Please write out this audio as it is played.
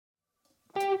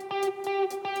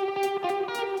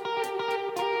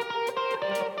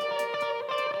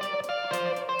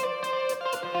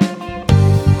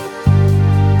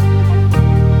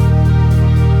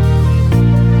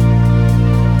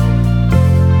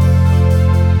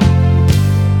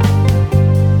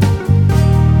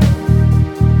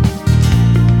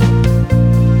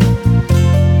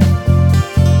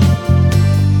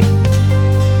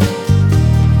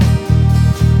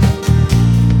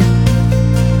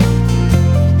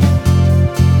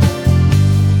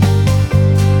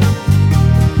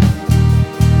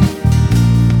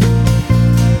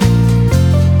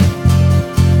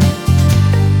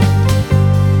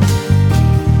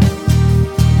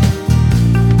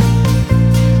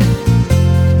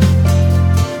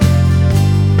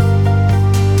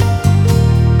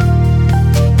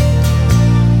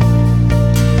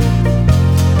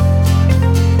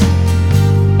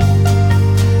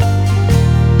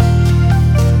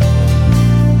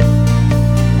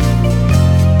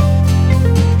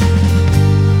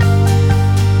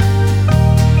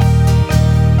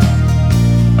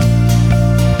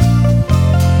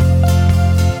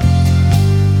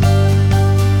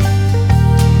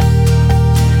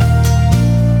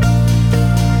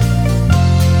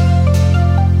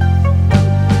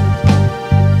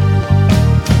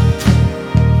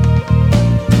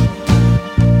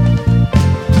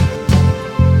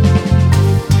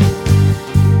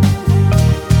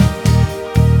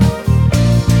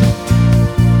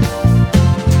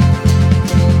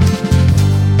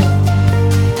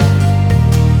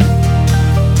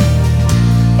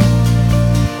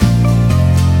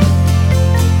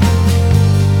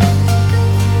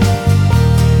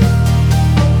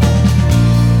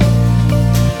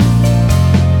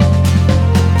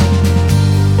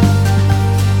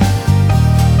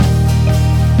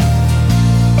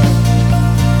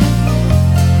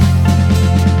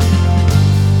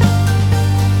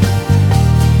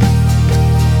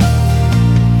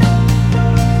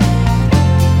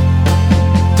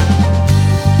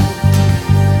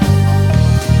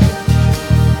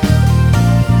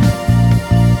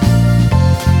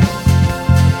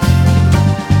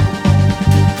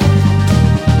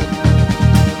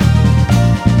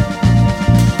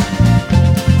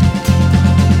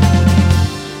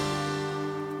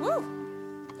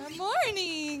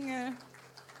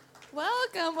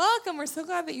Welcome, welcome. We're so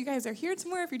glad that you guys are here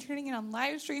tomorrow. If you're tuning in on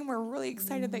live stream, we're really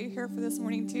excited that you're here for this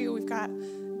morning too. We've got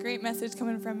a great message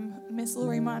coming from Miss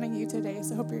Lori Montague today,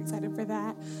 so hope you're excited for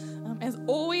that. As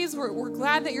always, we're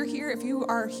glad that you're here. If you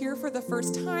are here for the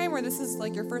first time or this is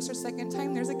like your first or second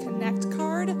time, there's a Connect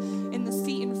card in the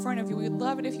seat in front of you. We'd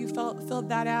love it if you filled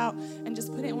that out and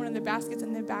just put it in one of the baskets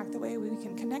in the back. The way we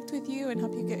can connect with you and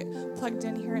help you get plugged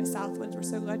in here at Southwoods. We're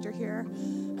so glad you're here.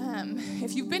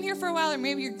 If you've been here for a while or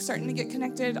maybe you're starting to get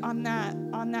connected, on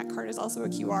that card is also a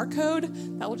QR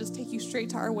code that will just take you straight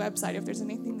to our website. If there's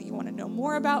anything that you want to know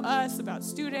more about us, about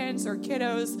students or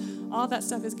kiddos, all that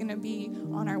stuff is going to be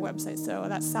on our website. So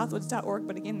that's southwoods.org,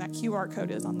 but again, that QR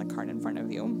code is on the card in front of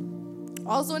you.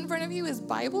 Also in front of you is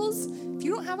Bibles. If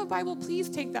you don't have a Bible, please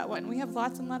take that one. We have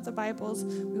lots and lots of Bibles.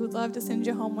 We would love to send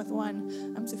you home with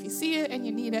one. So if you see it and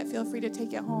you need it, feel free to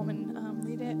take it home and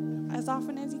read it as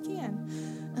often as you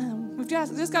can. We've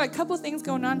just got a couple things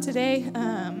going on today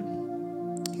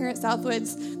here at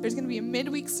Southwoods. There's going to be a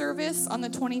midweek service on the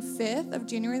 25th of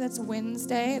January. That's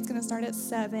Wednesday. It's going to start at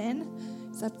 7.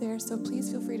 It's up there, so please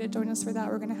feel free to join us for that.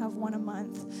 We're going to have one a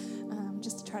month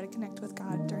just to try to connect with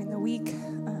God during the week.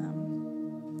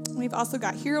 We've also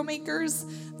got Hero Makers.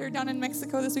 They're down in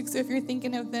Mexico this week, so if you're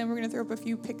thinking of them, we're going to throw up a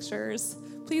few pictures.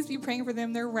 Please be praying for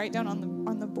them. They're right down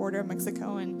on the border of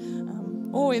Mexico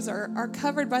and always are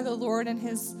covered by the Lord and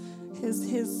His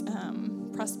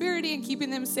prosperity and keeping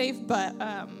them safe, but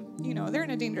they're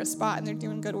in a dangerous spot and they're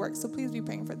doing good work, so please be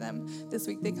praying for them this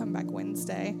week. They come back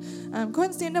Wednesday. Go ahead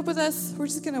and stand up with us. We're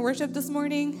just going to worship this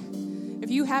morning. If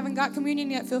you haven't got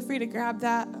communion yet, feel free to grab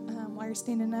that while you're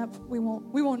standing up. We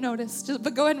won't notice,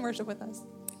 but go ahead and worship with us.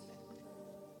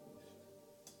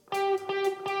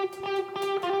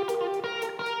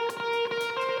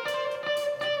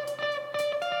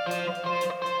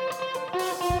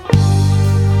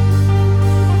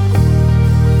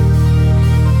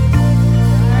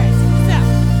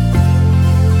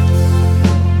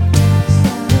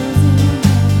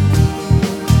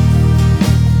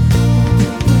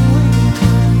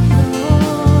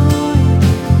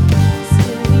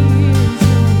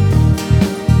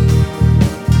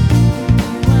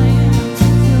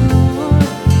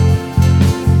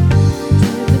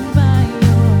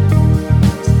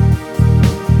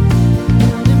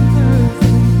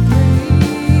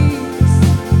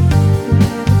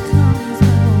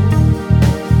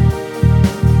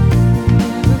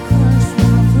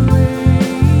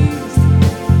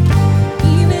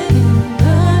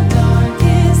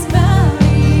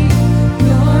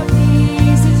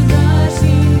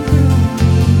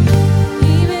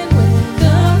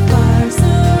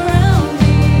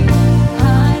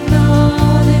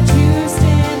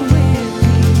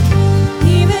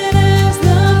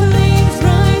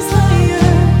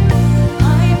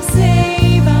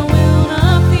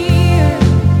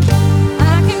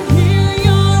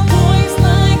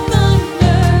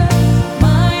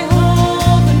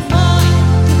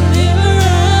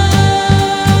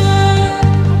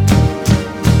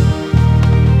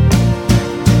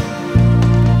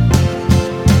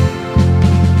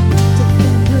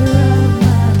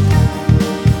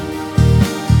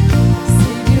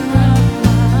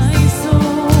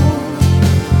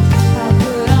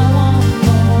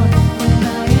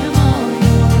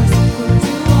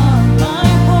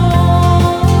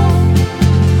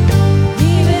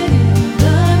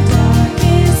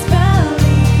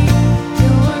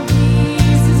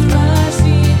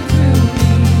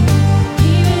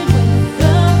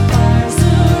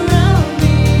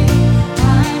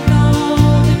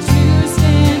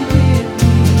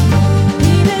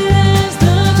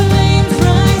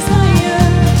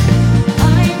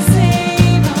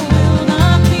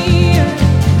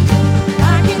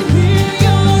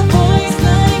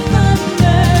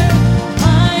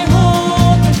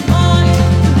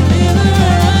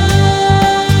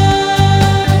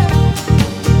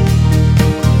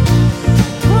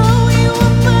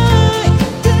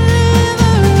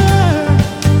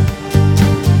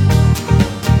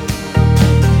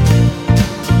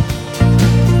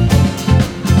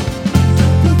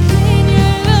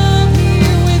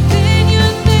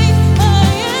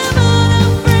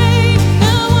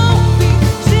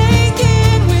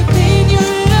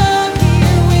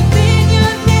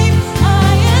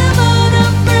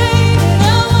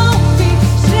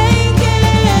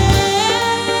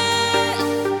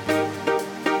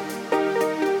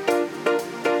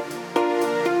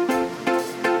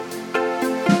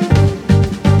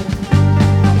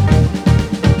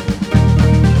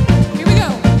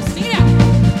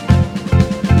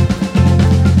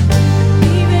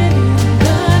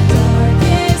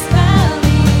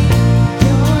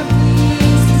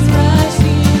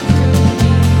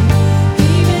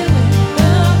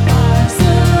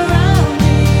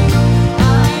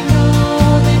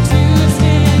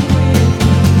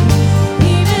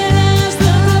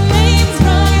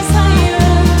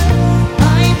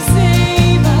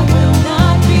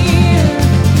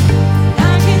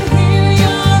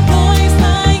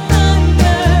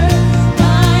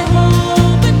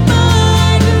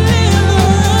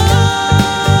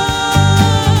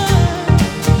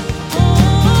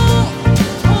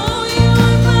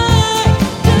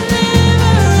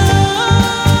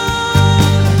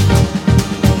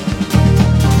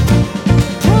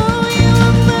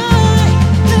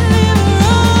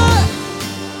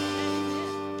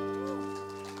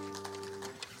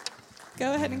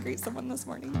 go ahead and greet someone this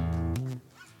morning.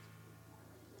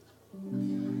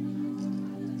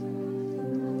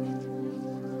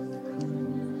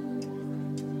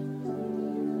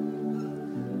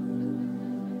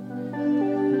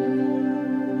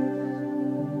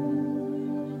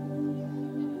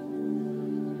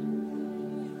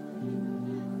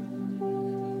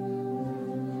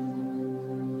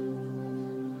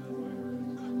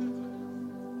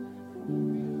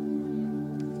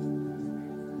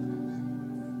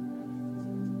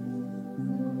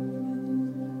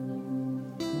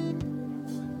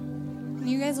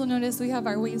 You guys will notice we have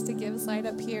our ways to give slide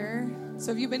up here.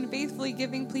 So if you've been faithfully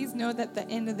giving, please know that the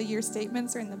end of the year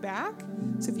statements are in the back.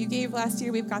 So if you gave last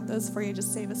year, we've got those for you.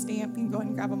 Just save a stamp. You can go ahead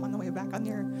and grab them on the way back on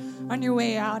your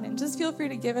way out. And just feel free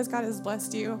to give as God has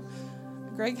blessed you.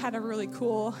 Greg had a really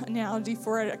cool analogy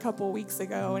for it a couple weeks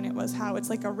ago, and it was how it's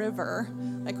like a river.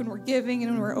 Like when we're giving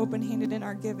and when we're open-handed in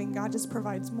our giving, God just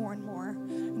provides more and more,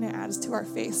 and it adds to our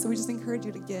faith. So we just encourage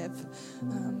you to give.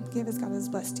 Give as God has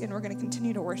blessed you, and we're going to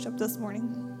continue to worship this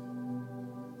morning.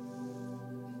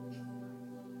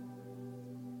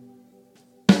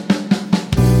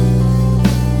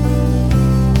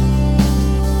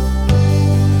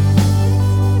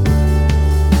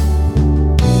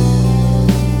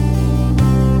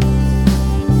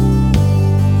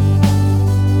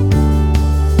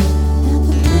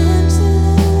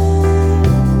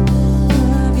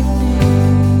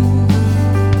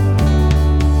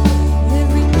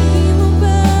 Every knee will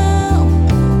bow,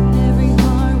 every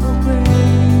heart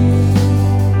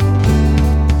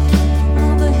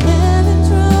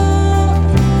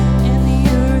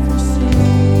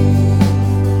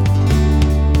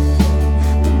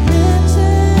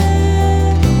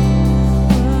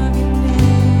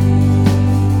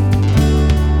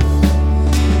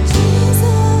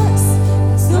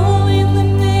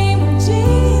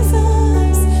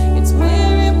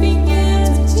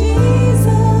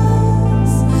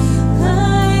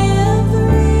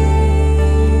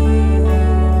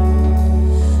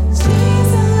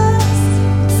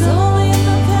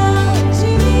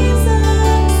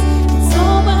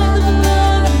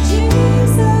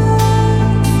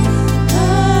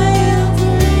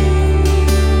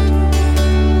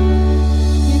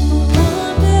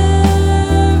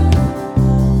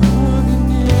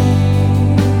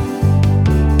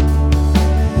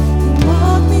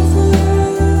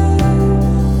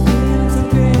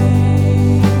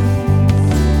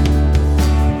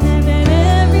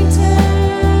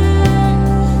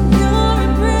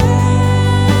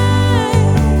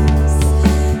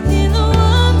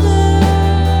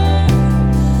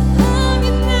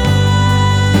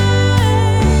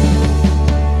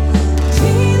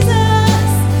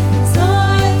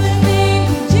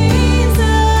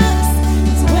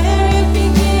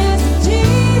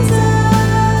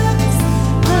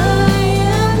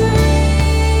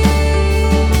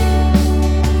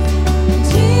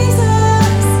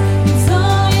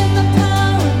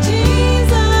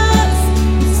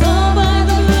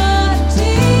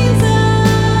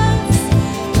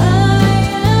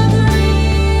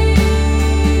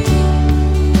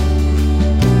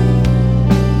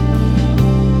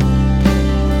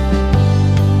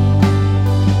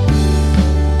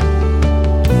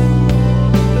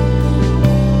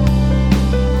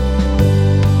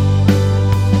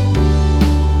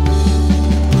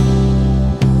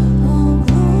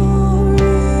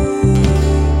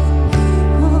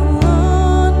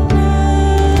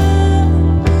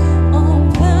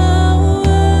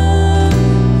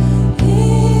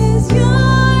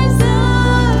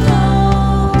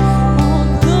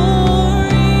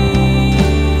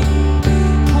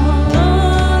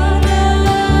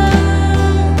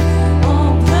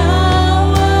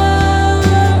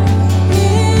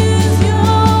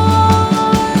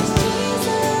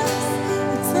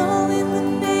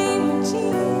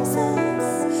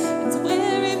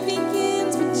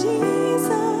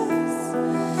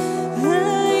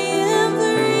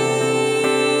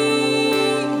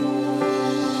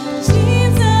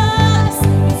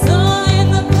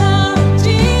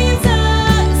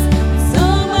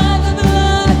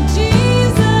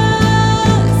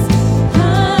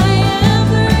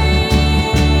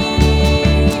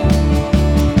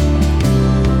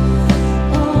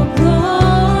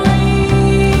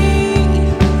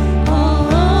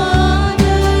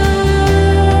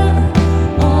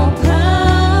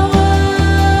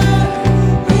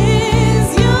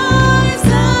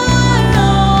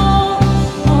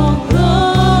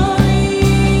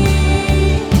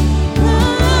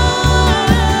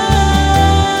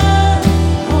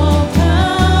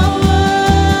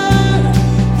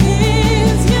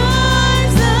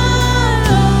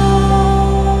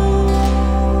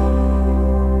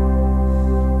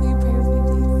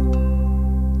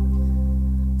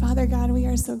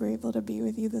grateful to be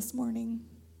with you this morning.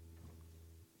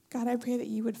 God, I pray that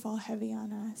you would fall heavy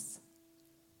on us.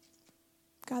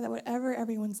 God, that whatever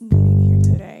everyone's needing here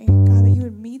today, God, that you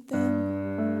would meet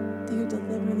them, that you would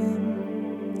deliver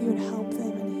them, that you would help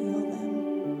them and heal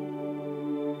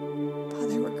them.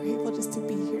 Father, we're grateful just to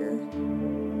be here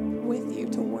with you,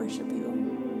 to worship you.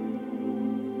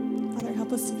 Father,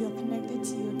 help us to feel connected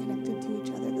to you and connected to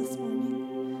each other this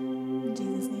morning. In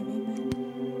Jesus' name, amen.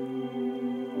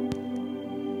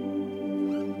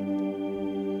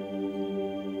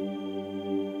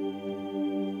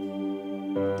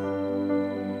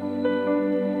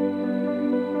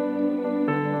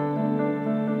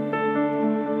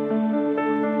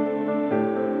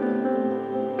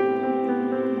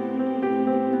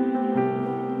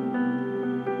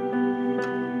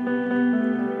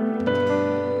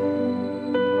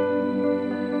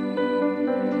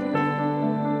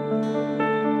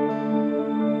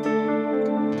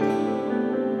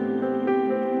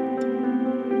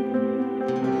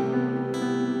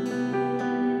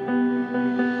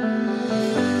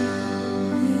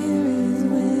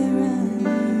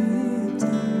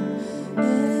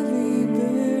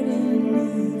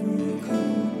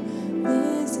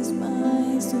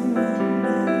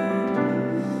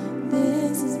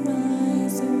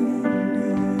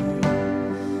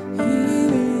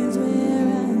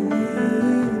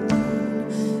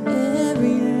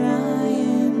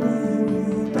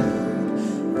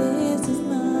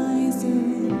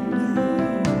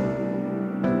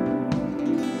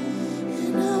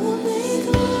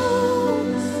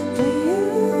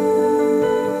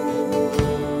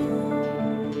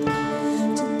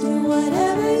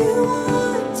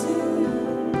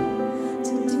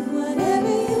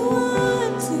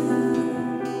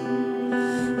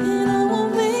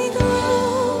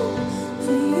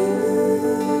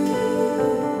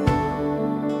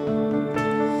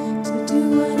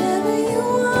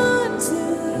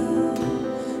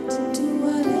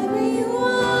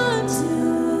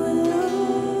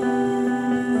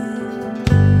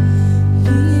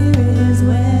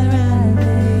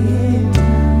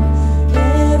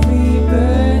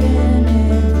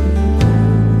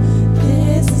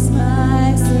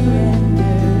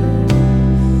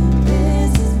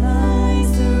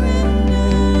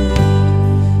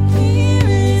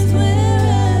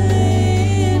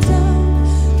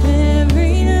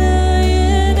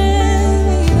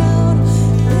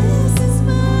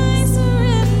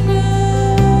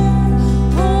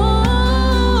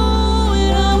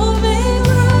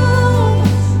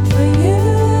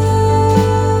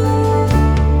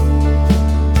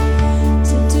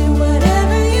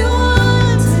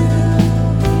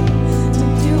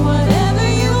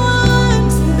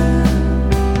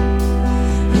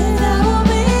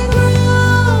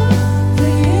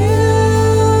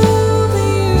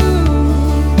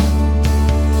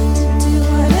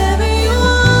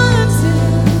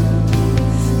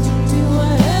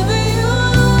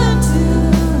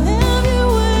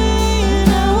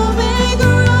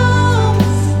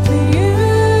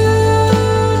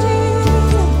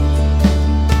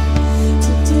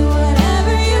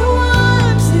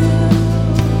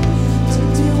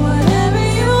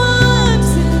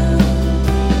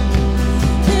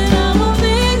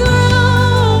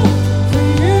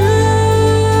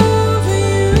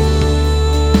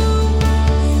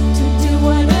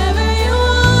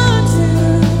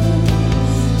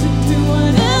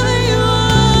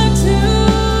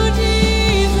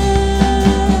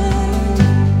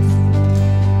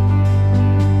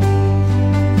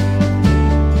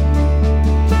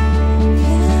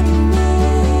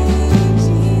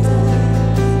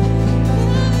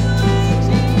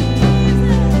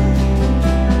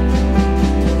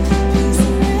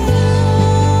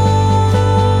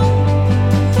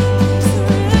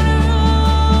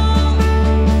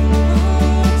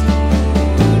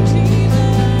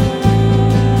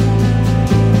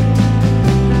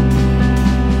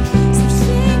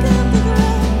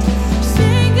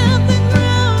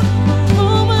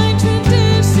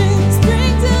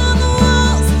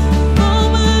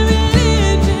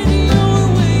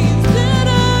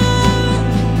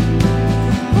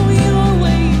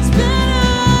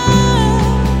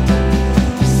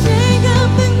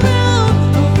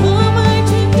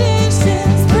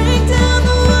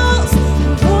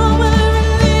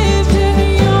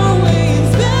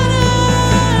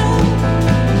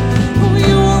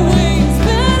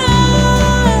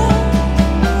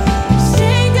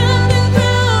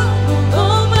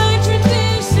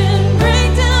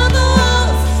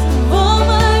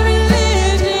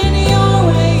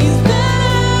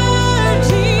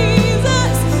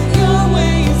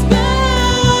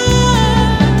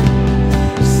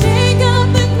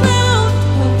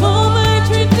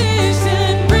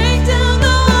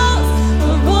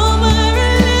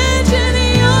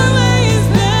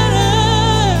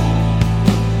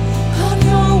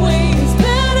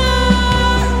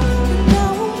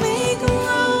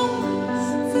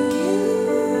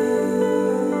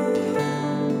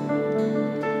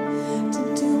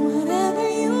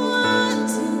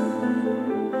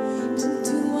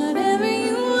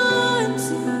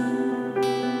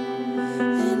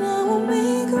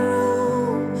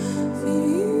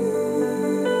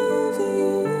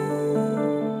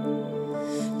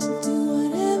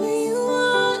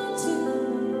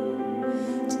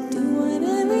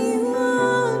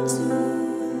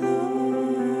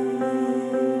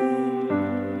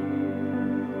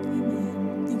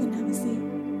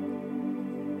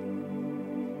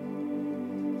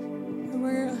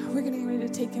 we're getting ready to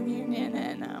take communion,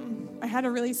 and I had a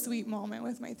really sweet moment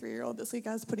with my 3-year-old this week.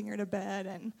 I was putting her to bed,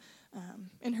 and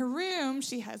in her room,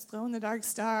 she has glow-in-the-dark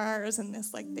stars and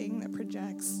this like thing that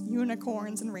projects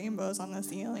unicorns and rainbows on the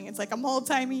ceiling. It's like a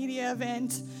multimedia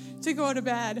event to go to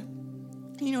bed.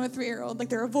 You know, a 3-year-old, like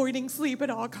they're avoiding sleep at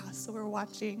all costs, so we're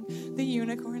watching the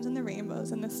unicorns and the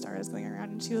rainbows and the stars going around,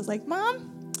 and she was like,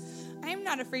 Mom, I'm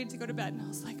not afraid to go to bed. And I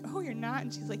was like, oh, you're not?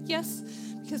 And she's like, yes,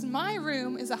 because my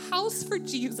room is a house for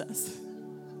Jesus.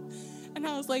 And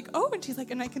I was like, oh, and she's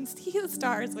like, and I can see the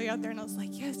stars way out there. And I was like,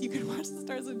 yes, you can watch the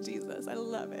stars with Jesus. I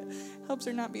love it. Helps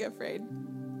her not be afraid.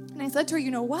 And I said to her, you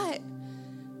know what?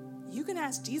 You can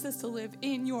ask Jesus to live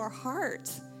in your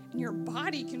heart, and your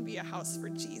body can be a house for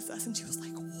Jesus. And she was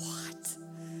like, what?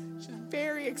 She was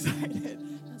very excited.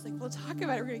 I was like, we'll talk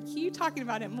about it. We're going to keep talking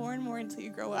about it more and more until you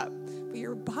grow up. But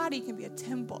your body can be a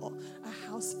temple, a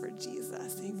house for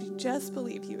Jesus. If you just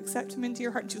believe, you accept him into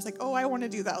your heart. And she was like, oh, I want to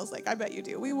do that. I was like, I bet you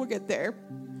do. We will get there.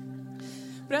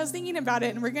 But I was thinking about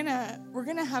it, and we're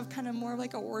gonna have kind of more of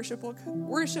like a worshipful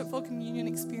communion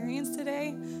experience today.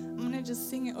 I'm gonna just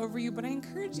sing it over you. But I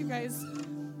encourage you guys,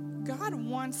 God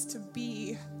wants to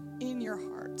be in your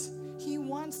heart. He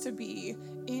wants to be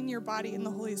in your body in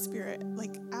the Holy Spirit,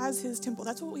 like as his temple.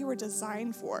 That's what we were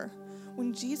designed for.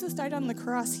 When Jesus died on the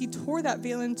cross, he tore that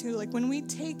veil in two. Like when we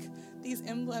take these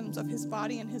emblems of his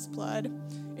body and his blood,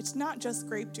 it's not just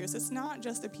grape juice. It's not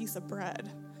just a piece of bread.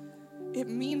 It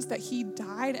means that he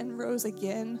died and rose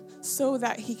again so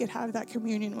that he could have that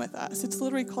communion with us. It's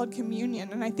literally called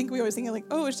communion. And I think we always think like,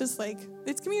 oh, it's just like,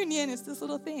 it's communion. It's this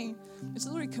little thing. It's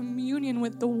literally communion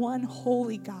with the one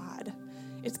holy God.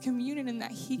 It's communion in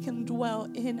that he can dwell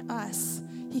in us.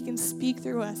 He can speak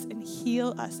through us and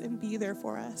heal us and be there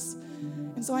for us.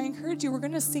 And so I encourage you, I'm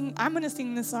going to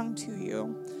sing this song to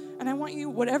you. And I want you,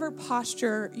 whatever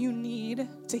posture you need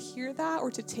to hear that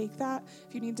or to take that,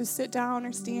 if you need to sit down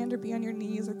or stand or be on your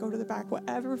knees or go to the back,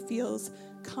 whatever feels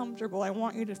comfortable, I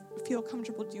want you to feel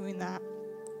comfortable doing that.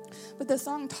 But the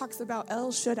song talks about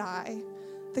El Shaddai,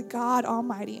 the God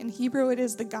Almighty. In Hebrew, it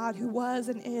is the God who was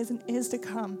and is to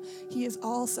come. He is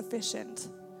all sufficient.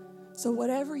 So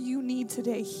whatever you need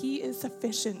today, he is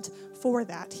sufficient for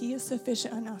that. He is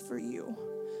sufficient enough for you.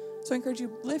 So I encourage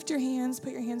you, lift your hands,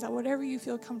 put your hands out, whatever you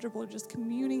feel comfortable, just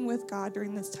communing with God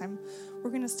during this time.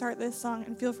 We're going to start this song,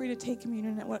 and feel free to take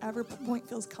communion at whatever point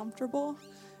feels comfortable,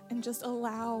 and just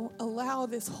allow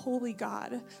this holy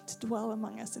God to dwell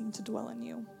among us and to dwell in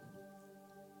you.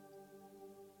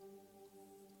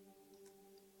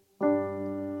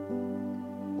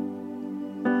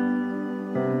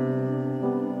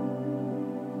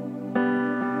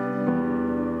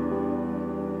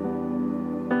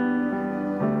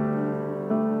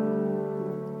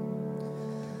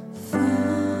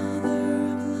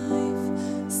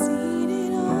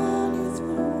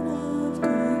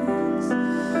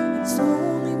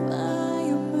 Only by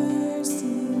your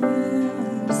mercy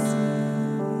I'm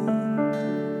saved.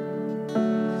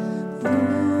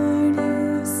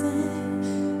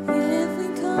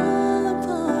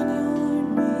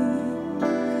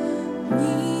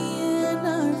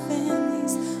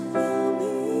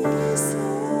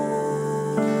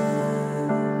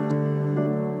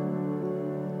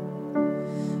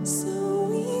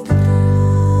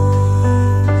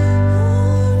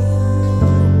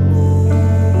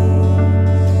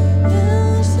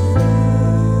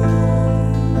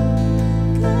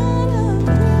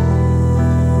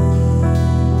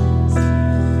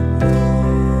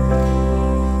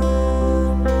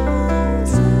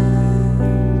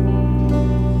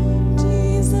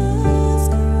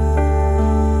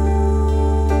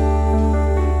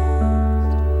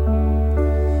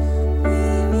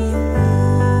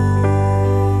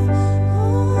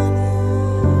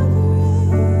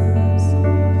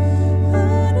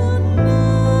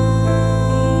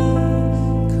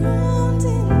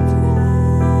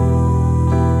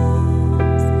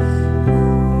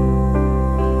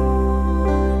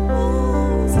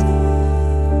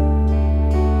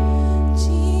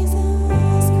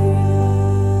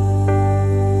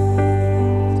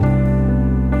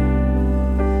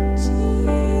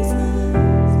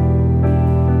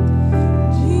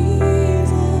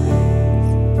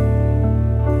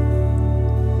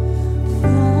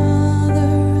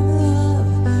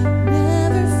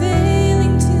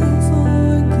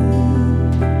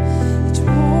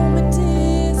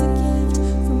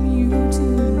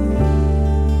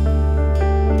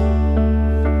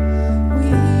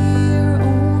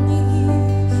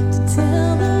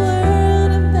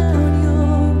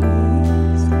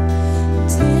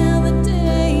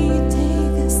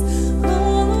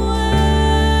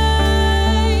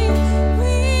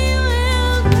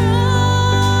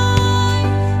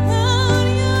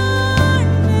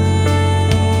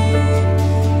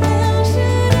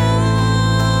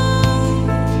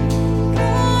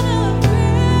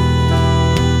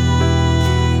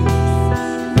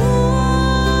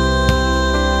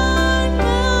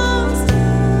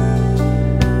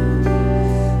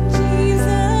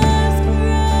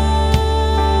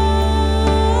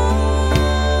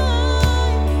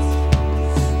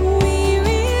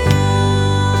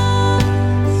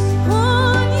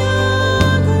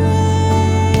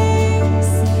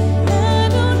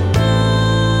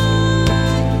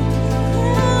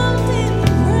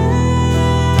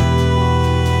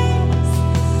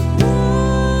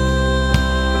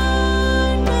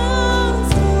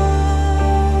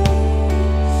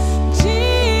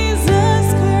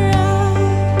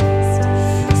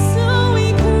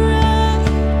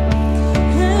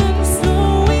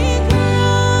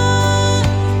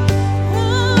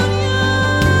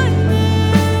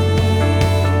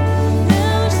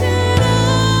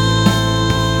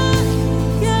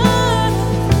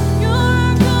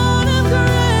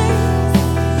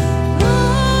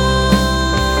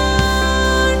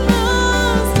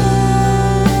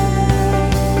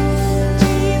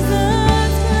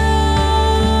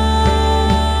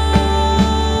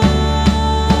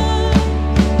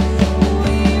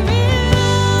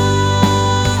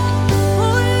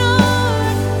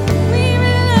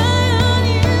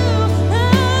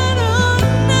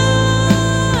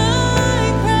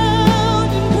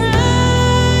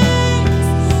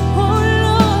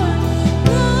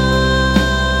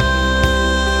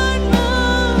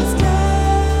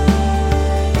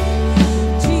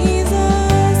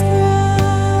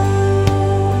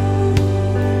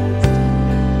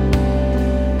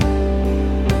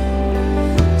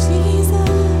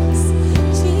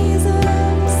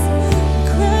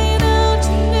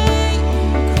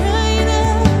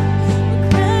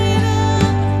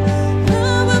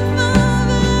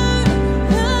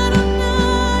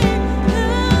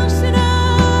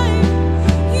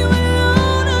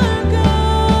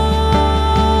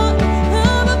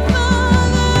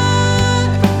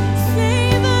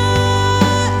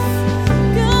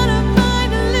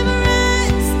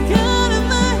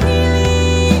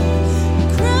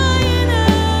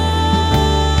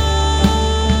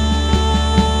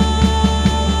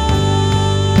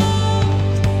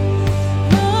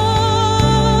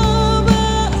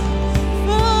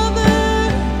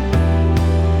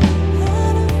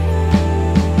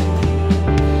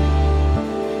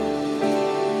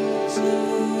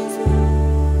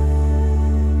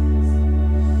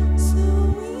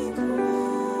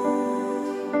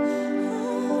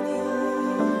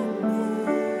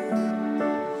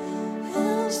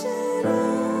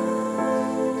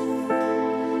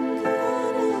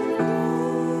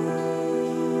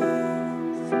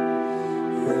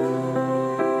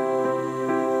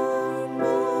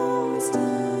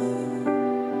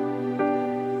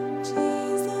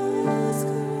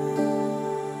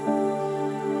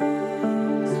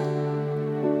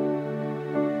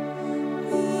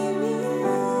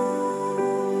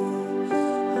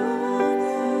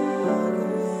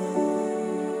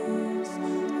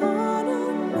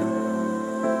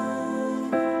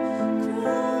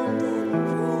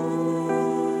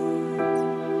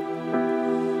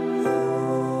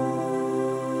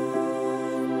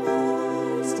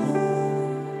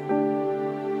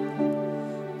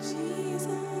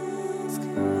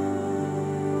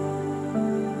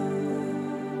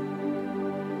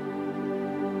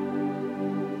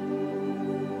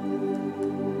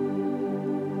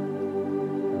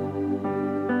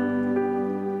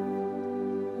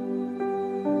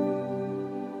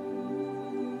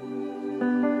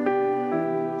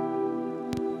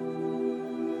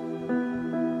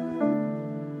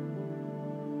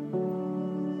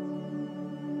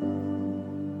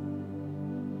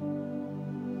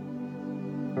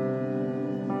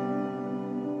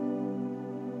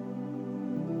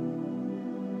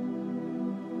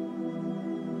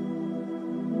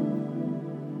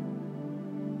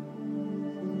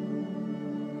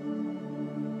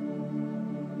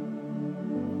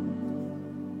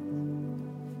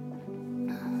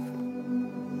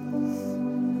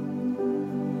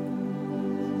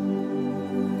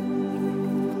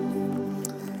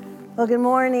 Well, good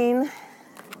morning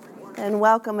and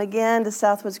welcome again to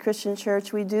Southwoods Christian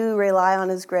Church. We do rely on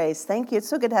His grace. Thank you. It's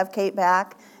so good to have Kate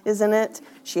back, isn't it?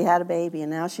 She had a baby and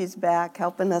now she's back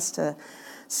helping us to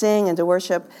sing and to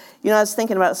worship. You know, I was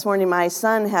thinking about this morning, my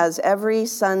son has every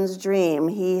son's dream.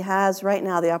 He has right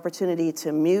now the opportunity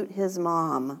to mute his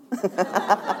mom.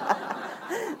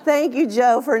 Thank you,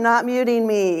 Joe, for not muting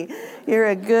me. You're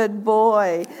a good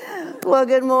boy. Well,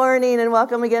 good morning and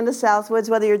welcome again to Southwoods.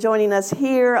 Whether you're joining us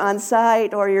here on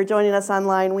site or you're joining us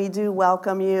online, we do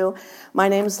welcome you. My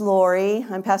name's Lori.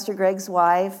 I'm Pastor Greg's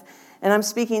wife, and I'm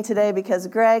speaking today because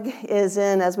Greg is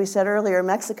in, as we said earlier,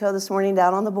 Mexico this morning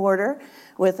down on the border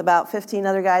with about 15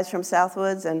 other guys from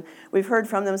Southwoods, and we've heard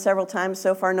from them several times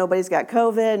so far. Nobody's got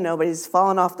COVID, nobody's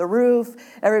fallen off the roof,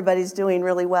 everybody's doing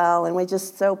really well, and we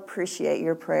just so appreciate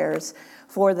your prayers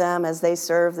for them as they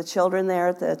serve the children there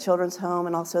at the children's home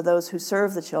and also those who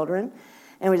serve the children.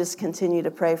 And we just continue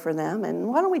to pray for them. And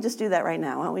why don't we just do that right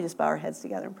now? Why don't we just bow our heads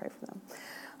together and pray for them?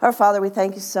 Our Father, we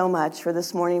thank you so much for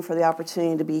this morning, for the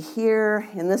opportunity to be here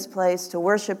in this place, to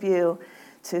worship you,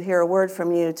 to hear a word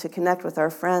from you, to connect with our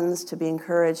friends, to be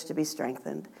encouraged, to be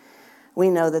strengthened. We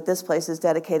know that this place is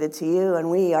dedicated to you, and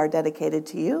we are dedicated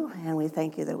to you, and we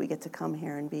thank you that we get to come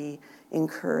here and be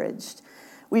encouraged.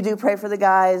 We do pray for the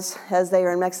guys as they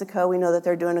are in Mexico. We know that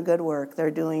they're doing a good work. They're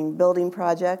doing building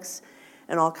projects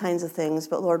and all kinds of things.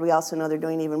 But Lord, we also know they're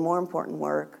doing even more important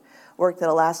work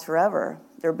that'll last forever.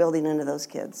 They're building into those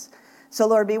kids. So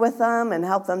Lord, be with them and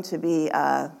help them to be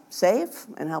safe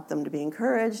and help them to be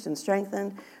encouraged and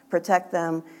strengthened, protect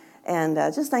them. And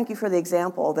just thank you for the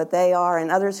example that they are and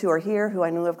others who are here who I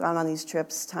know have gone on these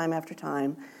trips time after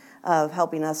time of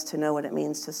helping us to know what it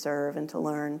means to serve and to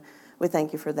learn. We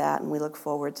thank you for that, and we look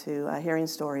forward to hearing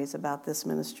stories about this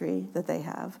ministry that they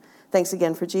have. Thanks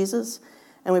again for Jesus,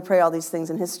 and we pray all these things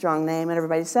in his strong name. And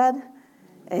everybody said,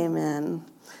 amen.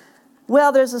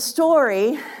 Well, there's a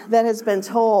story that has been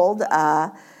told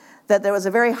that there was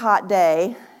a very hot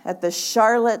day at the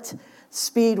Charlotte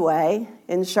Speedway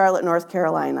in Charlotte, North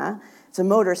Carolina. It's a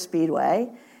motor speedway,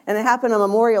 and it happened on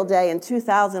Memorial Day in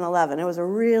 2011. It was a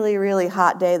really, really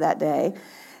hot day that day.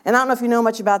 And I don't know if you know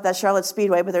much about that Charlotte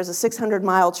Speedway, but there's a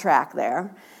 600-mile track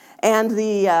there. And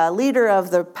the leader of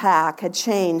the pack had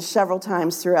changed several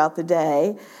times throughout the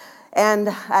day. And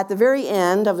at the very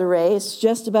end of the race,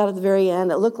 just about at the very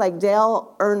end, it looked like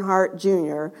Dale Earnhardt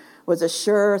Jr. was a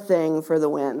sure thing for the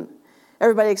win.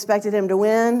 Everybody expected him to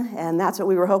win, and that's what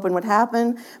we were hoping would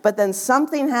happen. But then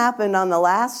something happened on the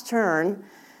last turn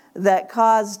that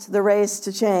caused the race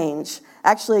to change.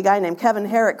 Actually, a guy named Kevin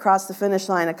Harrick crossed the finish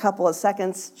line a couple of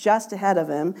seconds just ahead of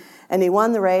him, and he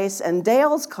won the race. And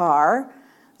Dale's car,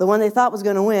 the one they thought was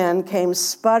going to win, came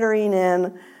sputtering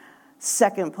in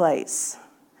second place.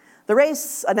 The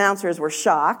race announcers were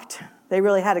shocked. They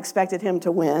really had expected him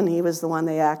to win. He was the one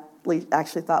they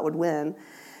actually thought would win.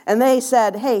 And they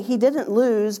said, hey, he didn't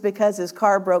lose because his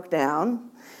car broke down.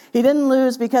 He didn't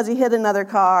lose because he hit another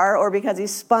car or because he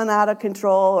spun out of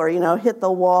control or, hit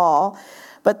the wall.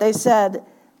 But they said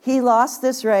he lost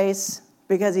this race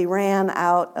because he ran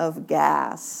out of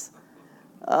gas.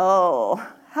 Oh,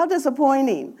 how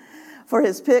disappointing for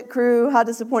his pit crew, how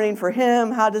disappointing for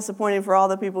him, how disappointing for all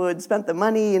the people who had spent the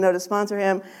money, to sponsor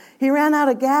him. He ran out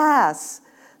of gas,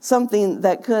 something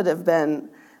that could have been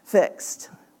fixed.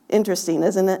 Interesting,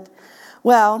 isn't it?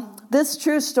 Well, this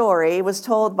true story was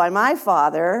told by my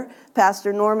father,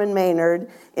 Pastor Norman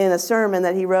Maynard, in a sermon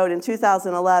that he wrote in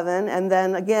 2011 and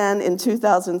then again in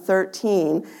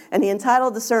 2013. And he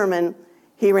entitled the sermon,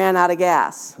 He Ran Out of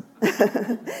Gas.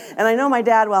 And I know my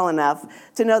dad well enough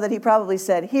to know that he probably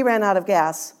said, he ran out of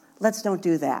gas, let's don't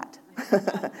do that.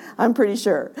 I'm pretty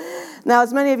sure. Now,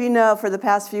 as many of you know, for the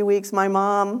past few weeks, my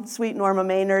mom, sweet Norma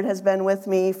Maynard, has been with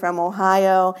me from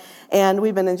Ohio, and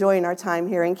we've been enjoying our time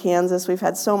here in Kansas. We've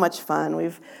had so much fun.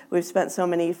 We've spent so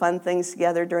many fun things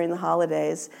together during the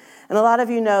holidays. And a lot of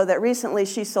you know that recently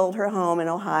she sold her home in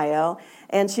Ohio,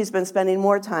 and she's been spending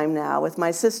more time now with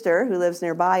my sister, who lives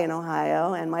nearby in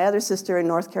Ohio, and my other sister in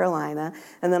North Carolina,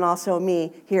 and then also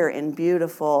me here in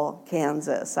beautiful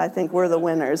Kansas. I think we're the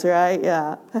winners, right?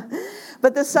 Yeah.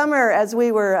 But this summer, as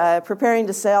we were preparing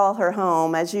to sell her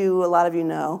home, as a lot of you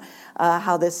know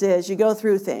how this is, you go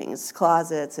through things,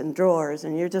 closets and drawers,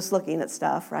 and you're just looking at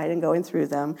stuff, right, and going through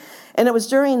them. And it was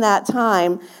during that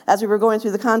time, as we were going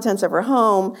through the contents of her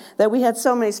home, that we had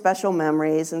so many special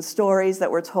memories and stories that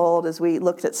were told as we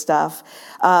looked at stuff.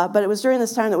 But it was during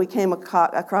this time that we came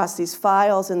across these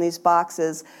files and these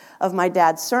boxes of my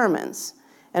dad's sermons.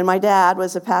 And my dad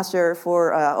was a pastor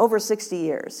for over 60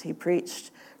 years. He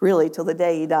preached really till the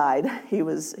day he died. He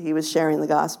was sharing the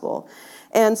gospel.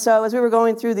 And so as we were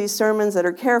going through these sermons that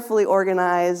are carefully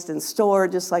organized and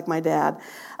stored, just like my dad,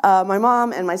 my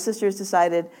mom and my sisters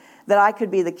decided that I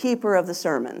could be the keeper of the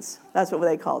sermons. That's what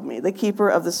they called me, the keeper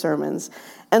of the sermons.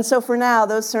 And so for now,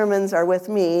 those sermons are with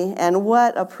me, and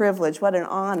what a privilege, what an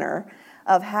honor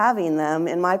of having them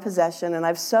in my possession. And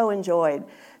I've so enjoyed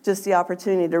just the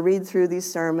opportunity to read through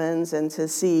these sermons and to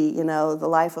see, the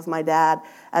life of my dad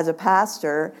as a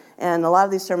pastor. And a lot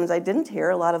of these sermons I didn't hear.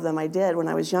 A lot of them I did when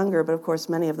I was younger, but of course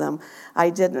many of them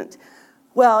I didn't.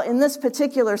 Well, in this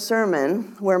particular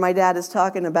sermon where my dad is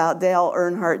talking about Dale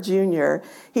Earnhardt Jr.,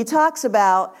 he talks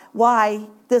about why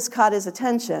this caught his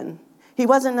attention. He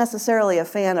wasn't necessarily a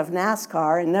fan of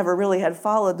NASCAR and never really had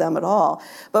followed them at all.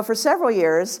 But for several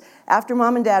years, after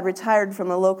Mom and Dad retired from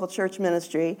the local church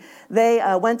ministry, they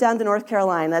went down to North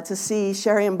Carolina to see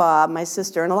Sherry and Bob, my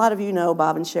sister. And a lot of you know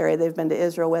Bob and Sherry. They've been to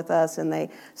Israel with us, and they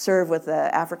serve with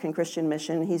the African Christian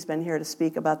Mission. He's been here to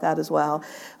speak about that as well.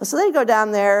 So they go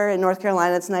down there in North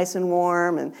Carolina. It's nice and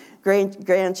warm, and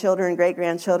grandchildren and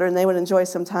great-grandchildren, they would enjoy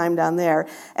some time down there.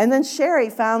 And then Sherry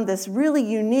found this really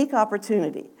unique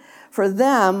opportunity for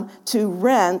them to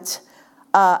rent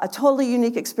a totally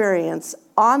unique experience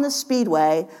on the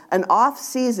Speedway, an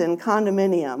off-season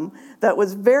condominium that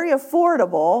was very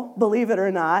affordable, believe it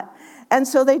or not, and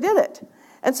so they did it.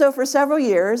 And so for several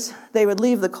years, they would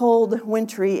leave the cold,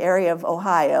 wintry area of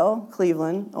Ohio,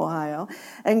 Cleveland, Ohio,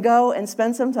 and go and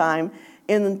spend some time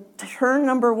in turn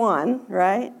number 1,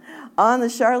 right, on the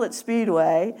Charlotte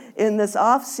Speedway in this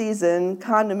off-season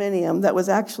condominium that was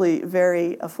actually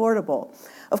very affordable.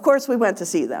 Of course, we went to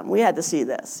see them. We had to see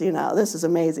this. This is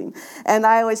amazing. And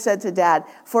I always said to Dad,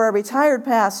 for a retired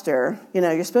pastor,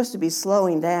 you're supposed to be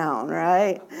slowing down,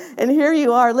 right? And here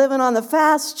you are living on the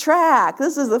fast track.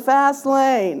 This is the fast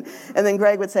lane. And then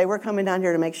Greg would say, we're coming down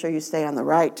here to make sure you stay on the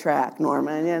right track,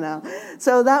 Norman,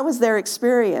 So that was their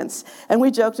experience. And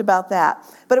we joked about that.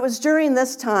 But it was during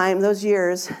this time, those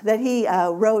years, that he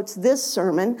wrote this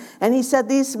sermon, and he said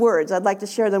these words. I'd like to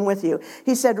share them with you.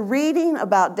 He said, reading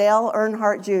about Dale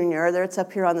Earnhardt Jr., there it's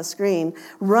up here on the screen,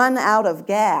 run out of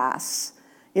gas,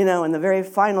 in the very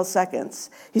final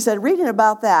seconds. He said, reading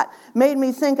about that made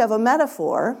me think of a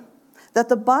metaphor that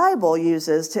the Bible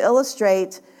uses to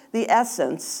illustrate the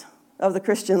essence of the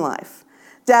Christian life.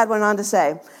 Dad went on to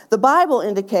say, the Bible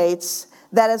indicates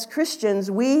that as Christians,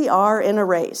 we are in a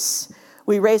race.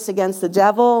 We race against the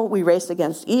devil, we race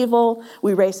against evil,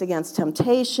 we race against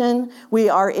temptation. We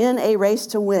are in a race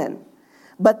to win.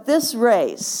 But this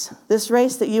race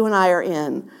that you and I are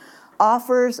in,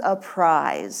 offers a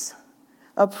prize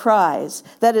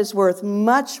that is worth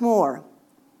much more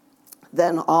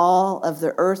than all of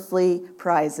the earthly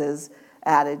prizes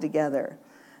added together.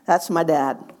 That's my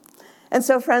dad. And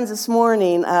so, friends, this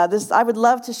morning, I would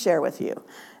love to share with you,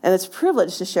 and it's a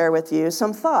privilege to share with you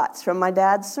some thoughts from my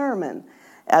dad's sermon.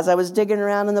 As I was digging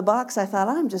around in the box, I thought,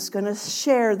 I'm just going to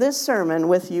share this sermon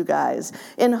with you guys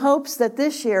in hopes that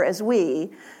this year, as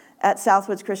we at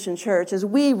Southwoods Christian Church, as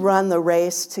we run the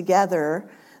race together,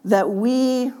 that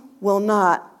we will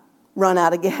not run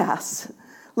out of gas.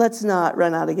 Let's not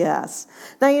run out of gas.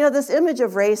 Now, this image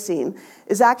of racing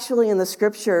is actually in the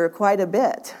scripture quite a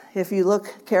bit, if you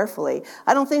look carefully.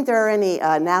 I don't think there are any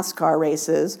NASCAR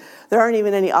races. There aren't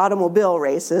even any automobile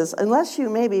races, unless you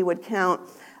maybe would count.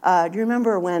 Do you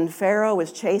remember when Pharaoh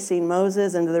was chasing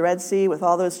Moses into the Red Sea with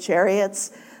all those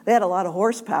chariots? They had a lot of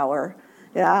horsepower,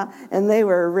 and they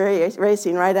were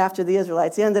racing right after the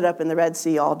Israelites. They ended up in the Red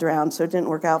Sea all drowned, so it didn't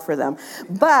work out for them.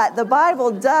 But the Bible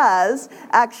does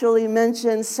actually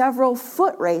mention several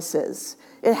foot races.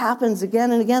 It happens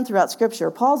again and again throughout Scripture.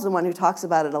 Paul's the one who talks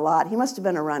about it a lot. He must have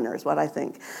been a runner, is what I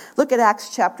think. Look at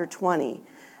Acts chapter 20.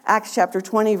 Acts chapter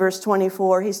 20, verse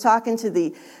 24. He's talking to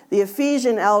the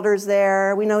Ephesian elders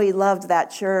there. We know he loved that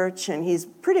church, and he's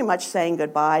pretty much saying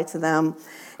goodbye to them.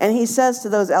 And he says to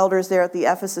those elders there at the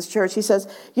Ephesus church, he says,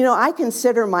 I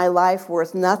consider my life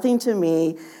worth nothing to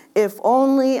me if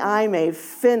only I may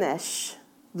finish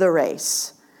the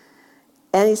race.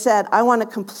 And he said, I want to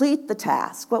complete the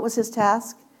task. What was his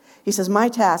task? He says, my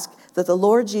task that the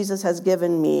Lord Jesus has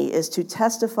given me is to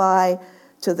testify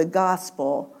to the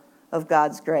gospel of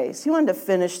God's grace. He wanted to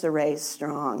finish the race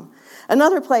strong.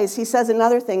 Another place, he says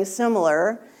another thing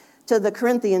similar to the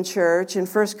Corinthian church in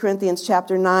 1 Corinthians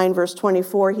chapter 9, verse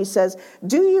 24. He says,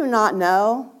 do you not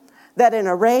know that in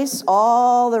a race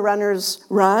all the runners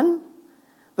run,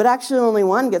 but actually only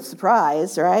one gets the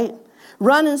prize, right?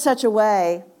 Run in such a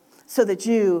way so that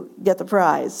you get the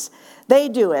prize. They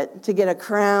do it to get a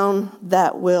crown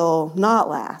that will not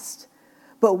last,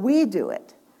 but we do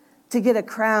it to get a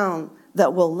crown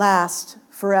that will last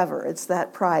forever. It's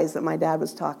that prize that my dad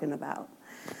was talking about.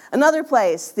 Another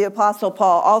place, the Apostle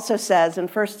Paul also says in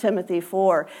 1 Timothy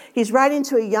 4, he's writing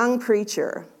to a young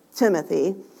preacher,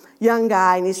 Timothy, young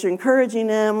guy, and he's encouraging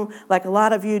him like a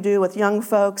lot of you do with young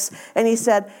folks. And he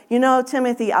said, you know,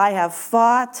 Timothy, I have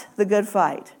fought the good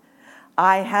fight.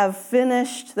 I have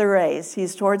finished the race.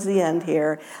 He's towards the end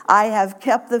here. I have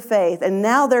kept the faith. And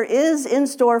now there is in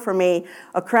store for me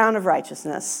a crown of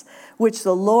righteousness, which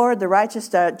the Lord, the righteous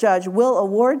judge, will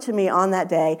award to me on that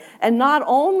day. And not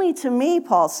only to me,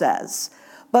 Paul says,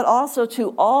 but also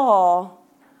to all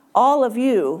of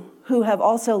you who have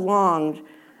also longed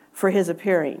for his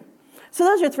appearing. So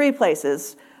those are three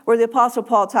places where the Apostle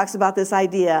Paul talks about this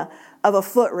idea of a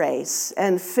foot race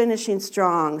and finishing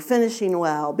strong, finishing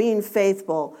well, being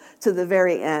faithful to the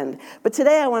very end. But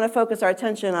today I want to focus our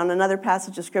attention on another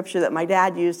passage of Scripture that my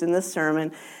dad used in this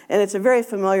sermon, and it's a very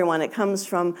familiar one. It comes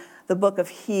from the book of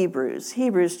Hebrews,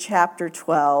 Hebrews chapter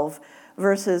 12,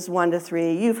 verses 1 to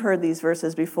 3. You've heard these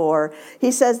verses before.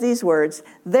 He says these words,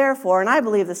 therefore, and I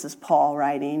believe this is Paul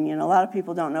writing. You know, a lot of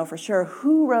people don't know for sure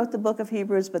who wrote the book of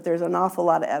Hebrews, but there's an awful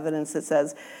lot of evidence that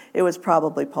says it was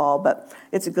probably Paul, but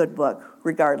it's a good book,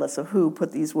 regardless of who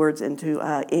put these words into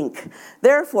ink.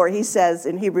 Therefore, he says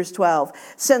in Hebrews 12,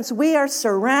 since we are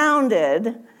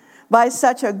surrounded by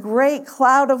such a great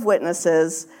cloud of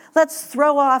witnesses, let's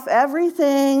throw off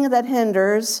everything that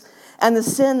hinders and the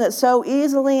sin that so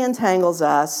easily entangles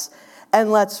us,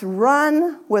 and let's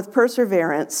run with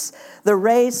perseverance the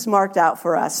race marked out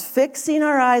for us, fixing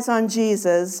our eyes on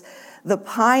Jesus, the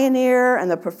pioneer and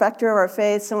the perfecter of our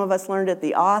faith. Some of us learned it,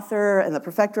 the author and the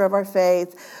perfecter of our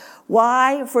faith.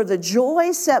 Why? For the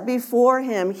joy set before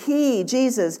him, he,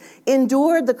 Jesus,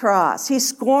 endured the cross. He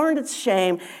scorned its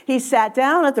shame. He sat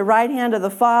down at the right hand of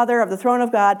the Father, of the throne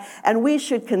of God, and we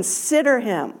should consider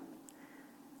him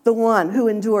the one who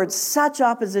endured such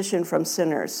opposition from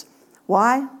sinners.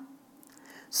 Why?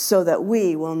 So that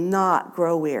we will not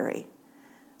grow weary,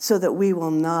 so that we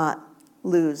will not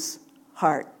lose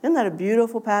heart. Isn't that a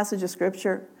beautiful passage of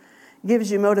Scripture? It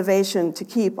gives you motivation to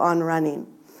keep on running.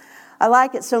 I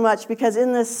like it so much because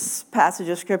in this passage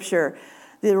of Scripture,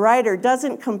 the writer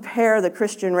doesn't compare the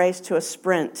Christian race to a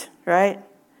sprint, right?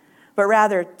 But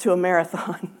rather to a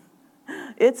marathon.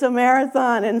 It's a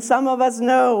marathon, and some of us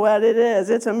know what it is.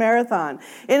 It's a marathon.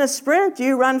 In a sprint,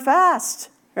 you run fast,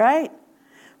 right?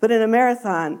 But in a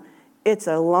marathon, it's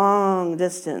a long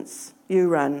distance. You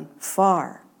run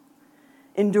far.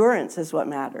 Endurance is what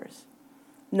matters.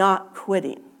 Not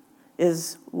quitting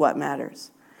is what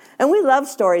matters. And we love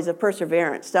stories of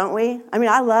perseverance, don't we? I mean,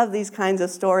 I love these kinds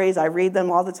of stories. I read them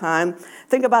all the time.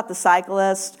 Think about the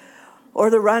cyclist or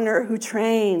the runner who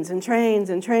trains and trains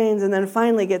and trains and then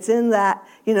finally gets in that,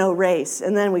 race.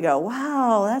 And then we go,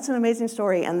 wow, that's an amazing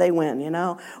story. And they win,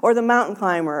 Or the mountain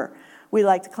climber. We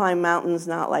like to climb mountains,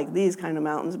 not like these kind of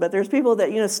mountains, but there's people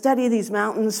that, study these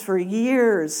mountains for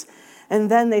years. And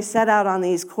then they set out on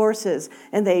these courses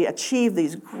and they achieve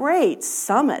these great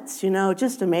summits,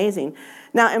 just amazing.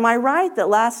 Now, am I right that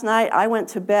last night I went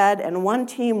to bed and one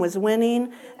team was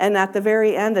winning and at the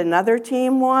very end another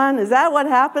team won? Is that what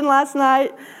happened last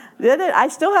night? Did it? I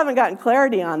still haven't gotten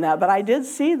clarity on that, but I did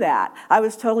see that. I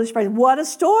was totally surprised. What a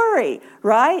story,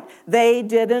 right? They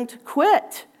didn't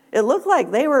quit. It looked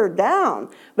like they were down,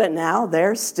 but now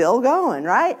they're still going,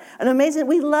 right? And amazing.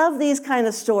 We love these kind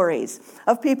of stories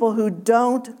of people who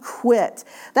don't quit.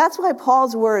 That's why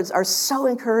Paul's words are so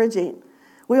encouraging.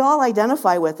 We all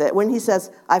identify with it when he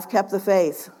says, I've kept the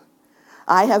faith.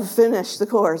 I have finished the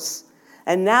course.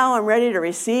 And now I'm ready to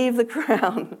receive the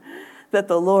crown that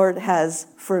the Lord has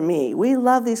for me. We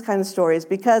love these kind of stories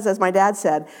because, as my dad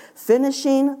said,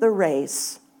 finishing the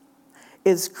race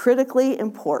is critically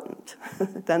important.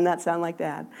 Doesn't that sound like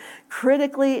Dad?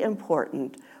 Critically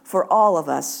important for all of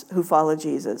us who follow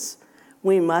Jesus.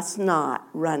 We must not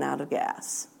run out of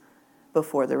gas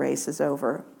before the race is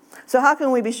over. So how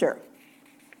can we be sure?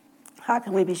 How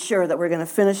can we be sure that we're going to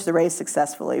finish the race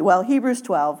successfully? Well, Hebrews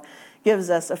 12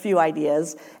 gives us a few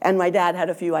ideas, and my dad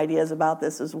had a few ideas about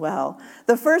this as well.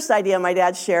 The first idea my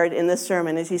dad shared in this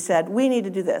sermon is he said, we need to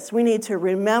do this. We need to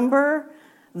remember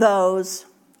those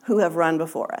who have run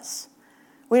before us.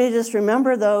 We need to just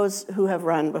remember those who have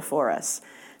run before us.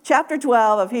 Chapter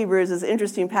 12 of Hebrews is an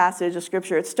interesting passage of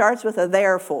Scripture. It starts with a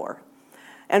therefore.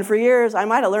 And for years, I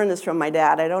might have learned this from my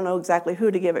dad. I don't know exactly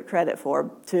who to give it credit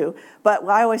to. But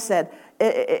I always said,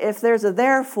 if there's a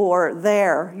therefore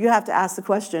there, you have to ask the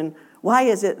question, why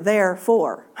is it there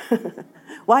for?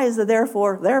 Why is the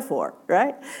therefore,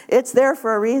 right? It's there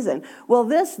for a reason. Well,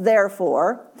 this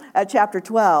therefore at chapter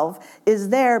 12 is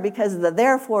there because the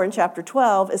therefore in chapter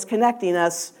 12 is connecting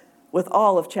us with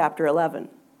all of chapter 11.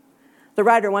 The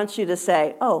writer wants you to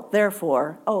say, oh,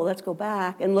 therefore, let's go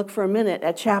back and look for a minute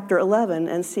at chapter 11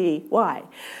 and see why.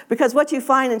 Because what you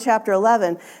find in chapter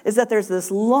 11 is that there's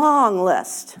this long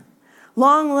list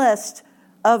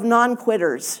of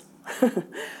non-quitters,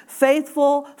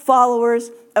 faithful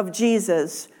followers of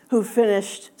Jesus who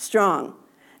finished strong.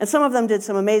 And some of them did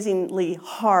some amazingly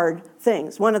hard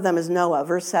things. One of them is Noah.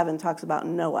 Verse 7 talks about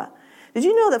Noah. Did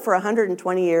you know that for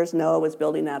 120 years Noah was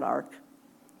building that ark?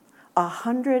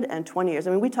 120 years.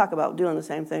 I mean, we talk about doing the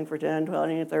same thing for 10,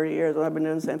 20, 30 years. I've been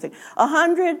doing the same thing.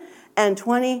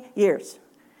 120 years.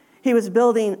 He was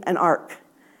building an ark.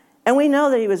 And we know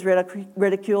that he was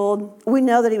ridiculed. We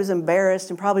know that he was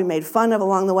embarrassed and probably made fun of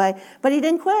along the way. But he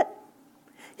didn't quit.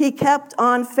 He kept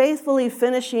on faithfully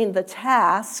finishing the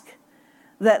task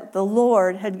that the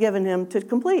Lord had given him to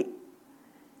complete.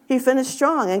 He finished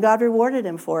strong, and God rewarded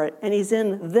him for it. And he's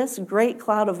in this great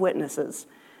cloud of witnesses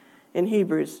in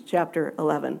Hebrews chapter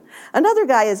 11. Another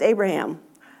guy is Abraham.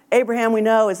 Abraham, we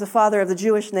know, is the father of the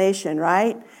Jewish nation,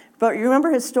 right? But you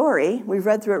remember his story. We've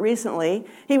read through it recently.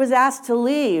 He was asked to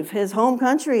leave his home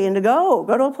country and to go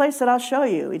to a place that I'll show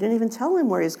you. He didn't even tell him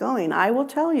where he's going. I will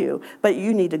tell you, but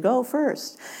you need to go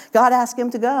first. God asked him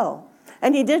to go,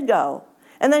 and he did go.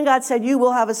 And then God said, you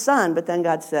will have a son. But then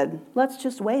God said, let's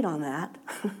just wait on that.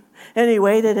 And he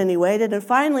waited, and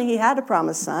finally he had a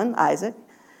promised son, Isaac.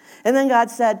 And then God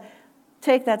said,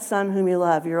 take that son whom you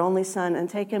love, your only son, and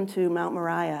take him to Mount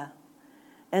Moriah.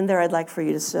 And there I'd like for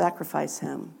you to sacrifice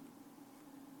him.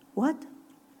 What?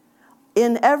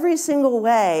 In every single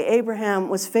way, Abraham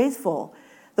was faithful.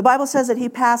 The Bible says that he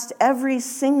passed every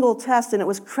single test, and it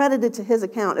was credited to his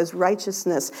account as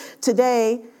righteousness.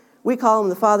 Today, we call him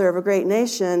the father of a great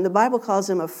nation. The Bible calls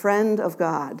him a friend of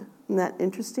God. Isn't that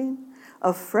interesting?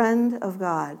 A friend of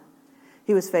God.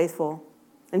 He was faithful.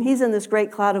 And he's in this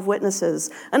great cloud of witnesses.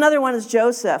 Another one is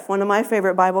Joseph, one of my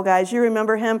favorite Bible guys. You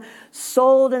remember him?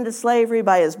 Sold into slavery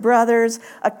by his brothers,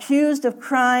 accused of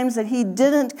crimes that he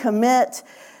didn't commit,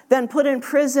 then put in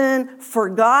prison,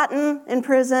 forgotten in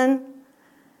prison.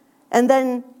 And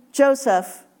then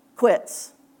Joseph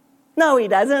quits. No, he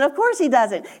doesn't. Of course he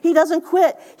doesn't. He doesn't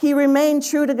quit. He remained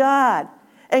true to God.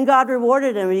 And God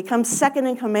rewarded him. He becomes second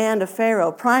in command of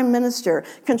Pharaoh, prime minister,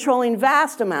 controlling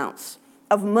vast amounts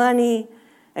of money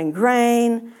and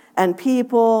grain and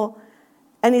people.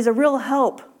 And he's a real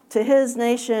help to his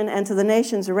nation and to the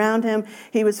nations around him.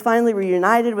 He was finally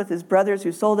reunited with his brothers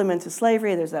who sold him into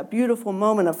slavery. There's that beautiful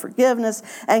moment of forgiveness.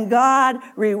 And God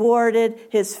rewarded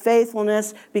his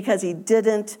faithfulness because he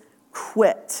didn't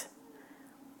quit.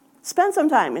 Spend some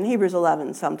time in Hebrews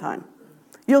 11 sometime.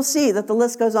 You'll see that the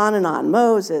list goes on and on.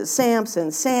 Moses,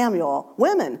 Samson, Samuel,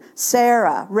 women,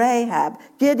 Sarah, Rahab,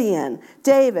 Gideon,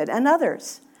 David, and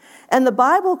others. And the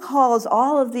Bible calls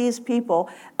all of these people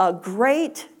a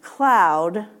great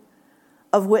cloud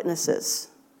of witnesses.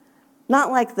 Not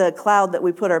like the cloud that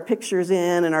we put our pictures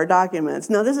in and our documents.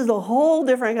 No, this is a whole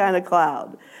different kind of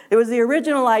cloud. It was the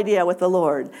original idea with the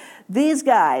Lord. These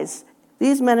guys,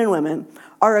 these men and women,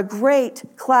 are a great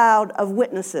cloud of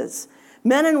witnesses.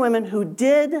 Men and women who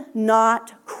did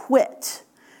not quit.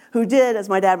 Who did, as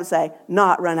my dad would say,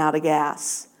 not run out of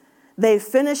gas. They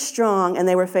finished strong and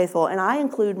they were faithful. And I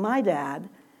include my dad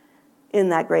in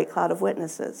that great cloud of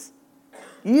witnesses.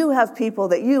 You have people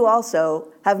that you also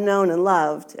have known and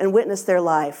loved and witnessed their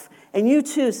life. And you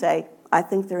too say, I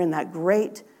think they're in that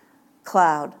great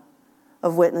cloud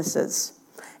of witnesses.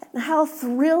 And how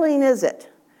thrilling is it?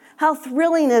 How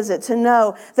thrilling is it to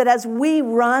know that as we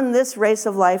run this race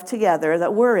of life together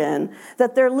that we're in,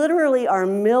 that there literally are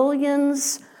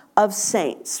millions of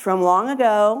saints from long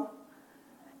ago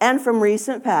and from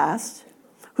recent past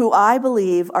who I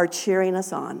believe are cheering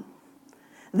us on.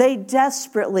 They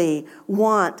desperately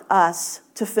want us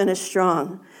to finish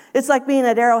strong. It's like being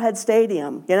at Arrowhead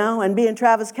Stadium, and being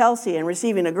Travis Kelce and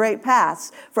receiving a great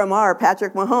pass from our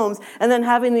Patrick Mahomes, and then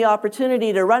having the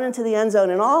opportunity to run into the end zone,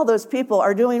 and all those people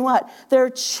are doing what? They're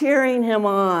cheering him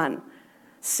on.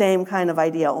 Same kind of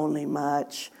idea, only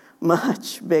much,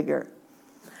 much bigger.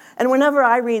 And whenever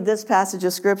I read this passage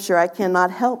of Scripture, I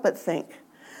cannot help but think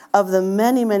of the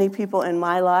many, many people in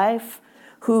my life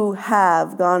who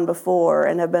have gone before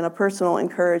and have been a personal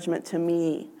encouragement to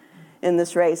me in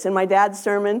this race. In my dad's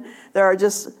sermon, there are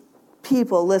just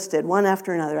people listed, one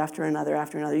after another, after another,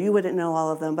 after another. You wouldn't know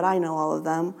all of them, but I know all of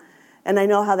them. And I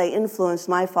know how they influenced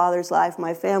my father's life,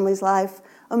 my family's life.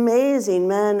 Amazing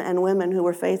men and women who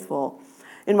were faithful.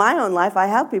 In my own life, I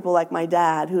have people like my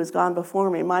dad who has gone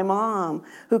before me, my mom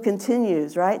who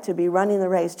continues, to be running the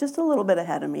race just a little bit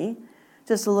ahead of me.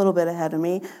 Just a little bit ahead of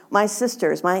me. My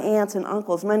sisters, my aunts and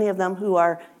uncles, many of them who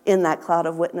are in that cloud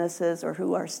of witnesses or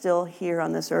who are still here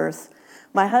on this earth.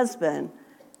 my husband,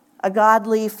 a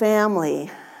godly family,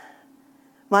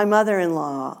 my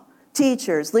mother-in-law,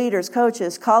 teachers, leaders,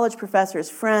 coaches, college professors,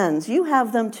 friends. You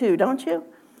have them too, don't you?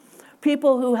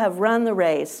 People who have run the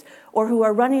race or who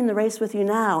are running the race with you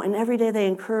now, and every day they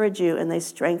encourage you and they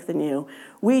strengthen you.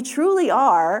 We truly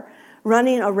are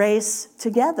running a race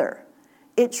together.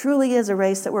 It truly is a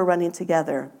race that we're running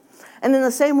together. And in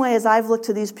the same way as I've looked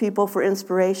to these people for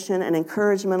inspiration and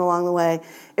encouragement along the way,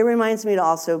 it reminds me to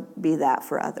also be that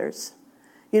for others.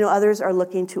 Others are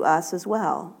looking to us as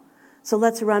well. So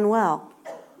let's run well.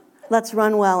 Let's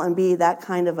run well and be that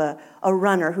kind of a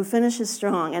runner who finishes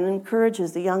strong and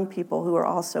encourages the young people who are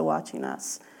also watching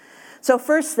us. So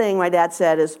first thing my dad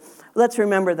said is, let's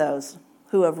remember those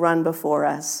who have run before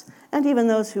us and even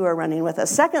those who are running with us.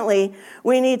 Secondly,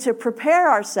 we need to prepare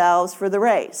ourselves for the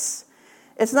race.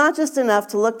 It's not just enough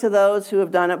to look to those who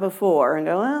have done it before and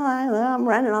go, well, I'm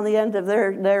running on the end of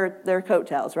their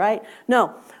coattails, right?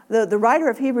 No, the writer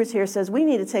of Hebrews here says we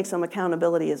need to take some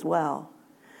accountability as well.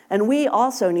 And we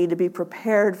also need to be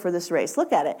prepared for this race.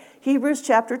 Look at it. Hebrews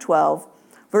chapter 12,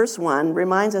 verse 1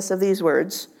 reminds us of these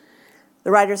words.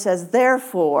 The writer says,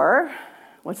 therefore,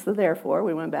 what's the therefore?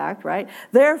 We went back, right?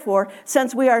 Therefore,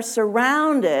 since we are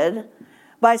surrounded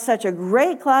by such a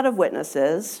great cloud of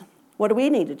witnesses, what do we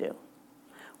need to do?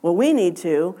 Well, we need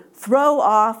to throw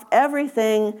off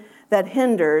everything that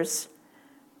hinders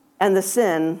and the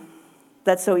sin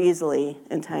that so easily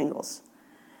entangles.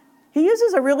 He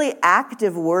uses a really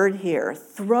active word here,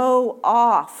 throw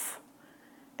off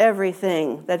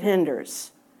everything that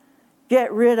hinders.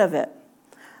 Get rid of it.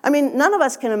 I mean, none of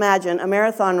us can imagine a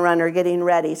marathon runner getting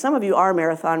ready. Some of you are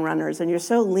marathon runners, and you're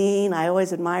so lean. I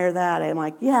always admire that. I'm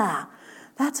like, yeah,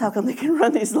 that's how come they can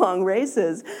run these long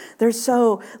races. They're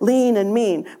so lean and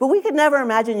mean. But we could never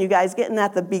imagine you guys getting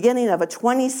at the beginning of a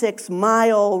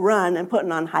 26-mile run and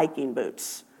putting on hiking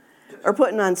boots or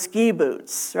putting on ski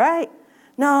boots, right?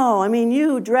 No, I mean,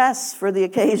 you dress for the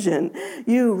occasion.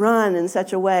 You run in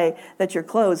such a way that your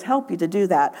clothes help you to do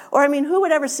that. Or, I mean, who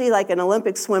would ever see like an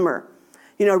Olympic swimmer,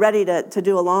 ready to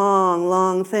do a long,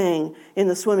 long thing in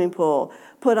the swimming pool,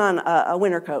 put on a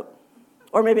winter coat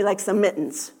or maybe like some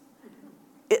mittens?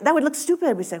 That would look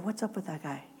stupid. We say, what's up with that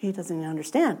guy? He doesn't even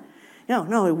understand.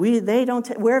 No, they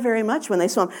don't wear very much when they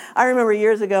swim. I remember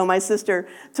years ago, my sister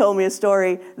told me a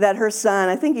story that her son,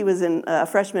 I think he was a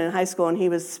freshman in high school, and he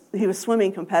was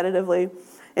swimming competitively,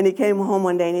 and he came home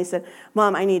one day and he said,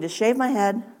 Mom, I need to shave my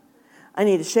head, I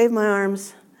need to shave my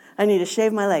arms, I need to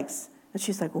shave my legs. And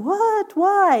she's like, what?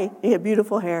 Why? He had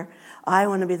beautiful hair. I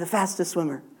want to be the fastest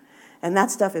swimmer. And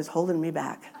that stuff is holding me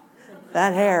back.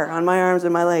 That hair on my arms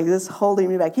and my legs is holding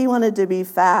me back. He wanted to be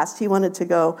fast. He wanted to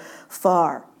go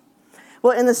far.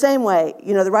 Well, in the same way,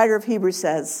 the writer of Hebrews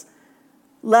says,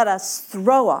 let us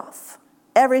throw off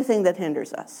everything that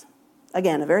hinders us.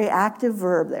 Again, a very active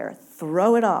verb there.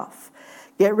 Throw it off.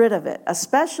 Get rid of it,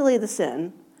 especially the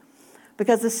sin,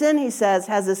 because the sin, he says,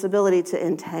 has this ability to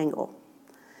entangle.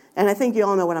 And I think you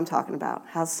all know what I'm talking about,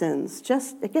 how sins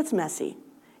it gets messy.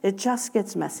 It just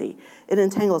gets messy. It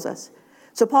entangles us.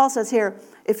 So Paul says here,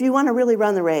 if you want to really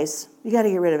run the race, you got to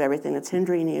get rid of everything that's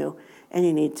hindering you, and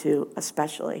you need to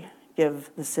especially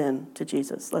give the sin to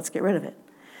Jesus. Let's get rid of it.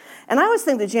 And I always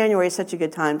think that January is such a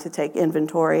good time to take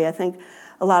inventory. I think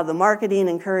a lot of the marketing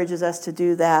encourages us to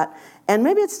do that. And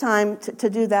maybe it's time to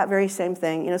do that very same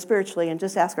thing, spiritually, and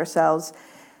just ask ourselves,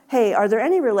 hey, are there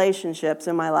any relationships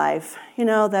in my life,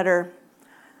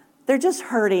 they're just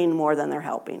hurting more than they're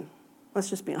helping? Let's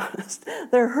just be honest.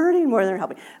 They're hurting more than they're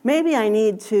helping. Maybe I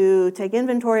need to take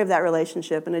inventory of that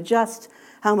relationship and adjust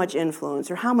how much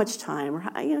influence or how much time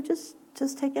or,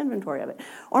 just take inventory of it.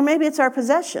 Or maybe it's our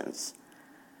possessions.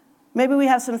 Maybe we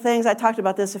have some things, I talked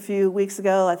about this a few weeks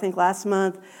ago, I think last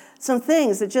month, some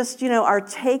things that just, are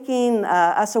taking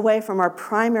us away from our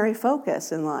primary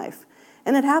focus in life.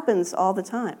 And it happens all the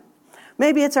time.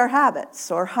 Maybe it's our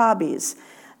habits or hobbies.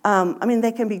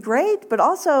 They can be great, but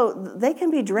also they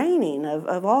can be draining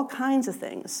of all kinds of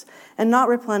things and not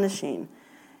replenishing.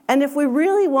 And if we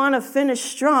really want to finish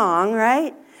strong,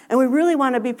 right, and we really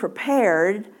want to be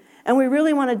prepared, and we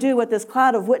really want to do what this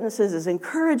cloud of witnesses is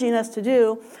encouraging us to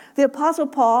do, the Apostle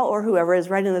Paul, or whoever is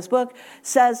writing this book,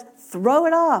 says, throw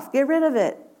it off, get rid of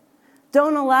it.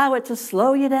 Don't allow it to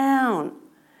slow you down.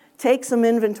 Take some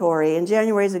inventory, and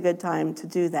January is a good time to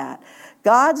do that.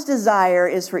 God's desire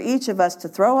is for each of us to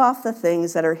throw off the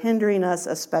things that are hindering us,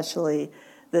 especially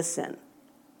the sin.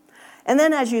 And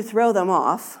then as you throw them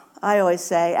off, I always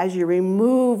say, as you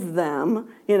remove them,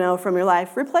 from your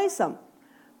life, replace them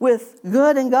with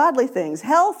good and godly things,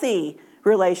 healthy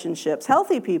relationships,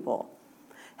 healthy people,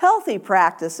 healthy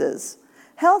practices,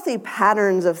 healthy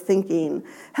patterns of thinking,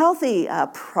 healthy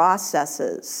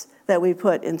processes that we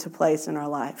put into place in our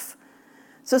life.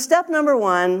 So step number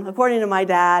one, according to my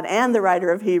dad and the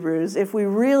writer of Hebrews, if we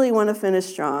really want to finish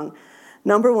strong,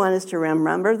 number one is to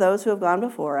remember those who have gone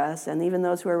before us and even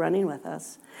those who are running with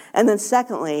us. And then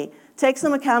secondly, take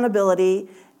some accountability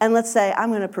and let's say, I'm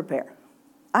going to prepare.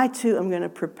 I too am going to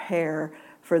prepare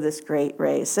for this great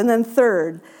race. And then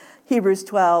third, Hebrews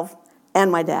 12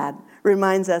 and my dad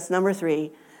reminds us, number three,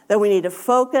 that we need to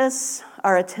focus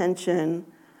our attention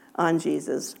on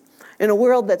Jesus. In a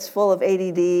world that's full of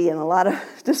ADD and a lot of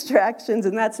distractions,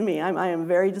 and that's me, I am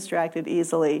very distracted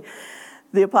easily,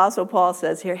 the Apostle Paul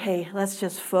says here, hey, let's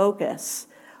just focus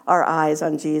our eyes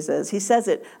on Jesus. He says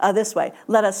it this way,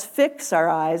 let us fix our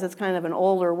eyes. It's kind of an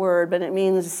older word, but it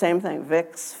means the same thing,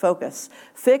 focus.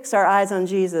 Fix our eyes on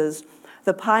Jesus,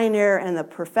 the pioneer and the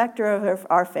perfecter of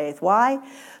our faith. Why?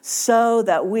 So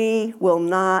that we will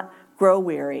not grow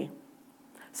weary,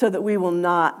 so that we will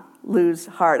not lose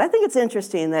heart. I think it's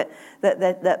interesting that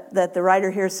the writer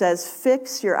here says,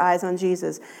 fix your eyes on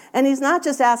Jesus. And he's not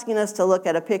just asking us to look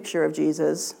at a picture of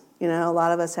Jesus. You know, a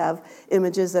lot of us have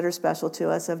images that are special to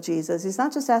us of Jesus. He's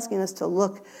not just asking us to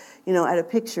look, at a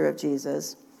picture of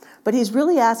Jesus, but he's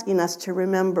really asking us to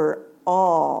remember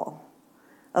all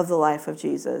of the life of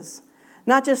Jesus.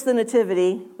 Not just the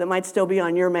nativity that might still be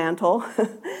on your mantle,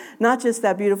 not just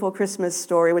that beautiful Christmas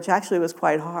story, which actually was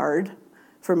quite hard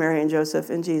for Mary and Joseph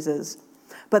and Jesus,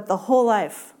 but the whole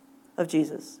life of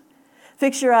Jesus.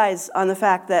 Fix your eyes on the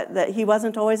fact that he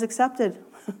wasn't always accepted.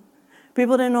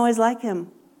 People didn't always like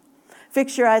him.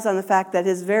 Fix your eyes on the fact that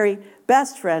his very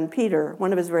best friend, Peter,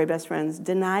 one of his very best friends,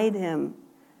 denied him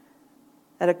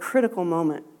at a critical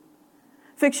moment.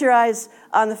 Fix your eyes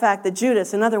on the fact that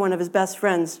Judas, another one of his best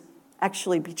friends,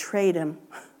 actually betrayed him,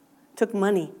 took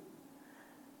money,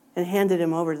 and handed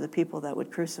him over to the people that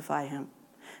would crucify him.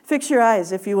 Fix your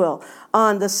eyes, if you will,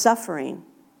 on the suffering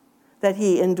that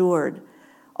he endured,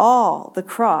 all the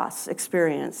cross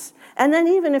experience. And then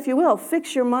even, if you will,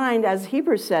 fix your mind, as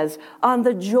Hebrews says, on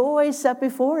the joy set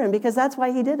before him, because that's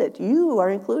why he did it. You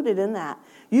are included in that.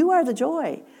 You are the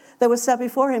joy that was set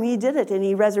before him. He did it, and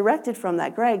he resurrected from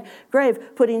that grave,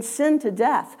 putting sin to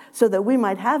death so that we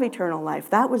might have eternal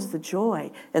life. That was the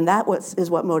joy, and that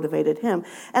is what motivated him.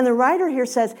 And the writer here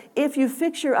says, if you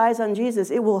fix your eyes on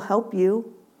Jesus, it will help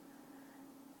you.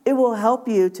 It will help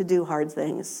you to do hard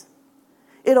things.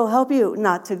 It'll help you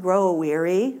not to grow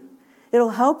weary. It'll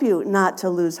help you not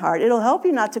to lose heart. It'll help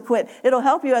you not to quit. It'll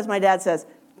help you, as my dad says,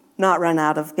 not run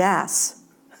out of gas.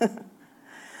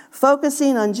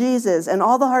 Focusing on Jesus and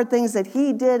all the hard things that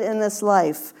he did in this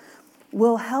life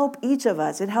will help each of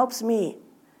us. It helps me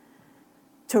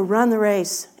to run the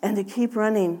race and to keep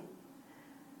running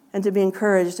and to be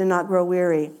encouraged and not grow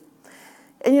weary.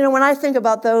 And when I think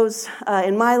about those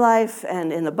in my life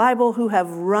and in the Bible who have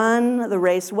run the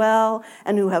race well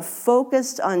and who have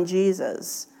focused on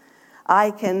Jesus, I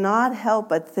cannot help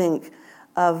but think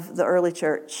of the early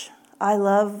church. I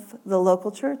love the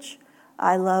local church.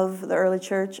 I love the early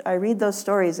church. I read those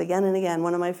stories again and again.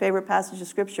 One of my favorite passages of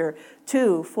Scripture,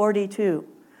 2:42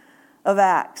 of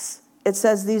Acts. It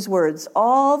says these words,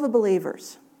 all the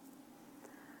believers,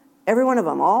 every one of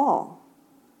them, all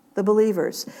the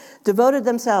believers, devoted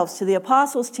themselves to the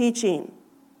apostles' teaching,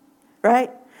 right?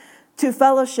 To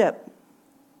fellowship,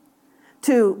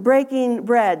 to breaking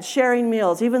bread, sharing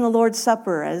meals, even the Lord's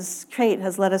Supper, as Kate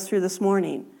has led us through this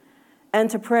morning, and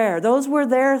to prayer. Those were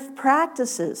their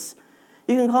practices.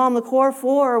 You can call them the core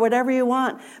four or whatever you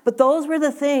want, but those were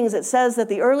the things it says that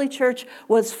the early church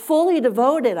was fully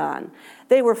devoted on.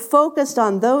 They were focused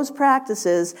on those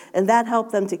practices, and that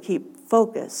helped them to keep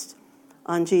focused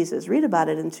on Jesus. Read about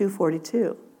it in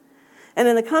 2:42. And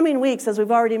in the coming weeks, as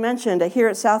we've already mentioned, here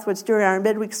at Southwoods during our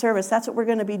midweek service, that's what we're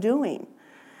going to be doing.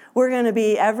 We're going to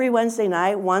be every Wednesday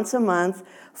night, once a month,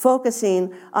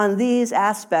 focusing on these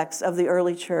aspects of the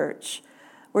early church.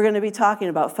 We're going to be talking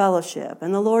about fellowship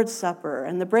and the Lord's Supper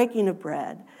and the breaking of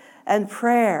bread and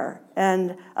prayer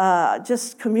and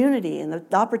just community and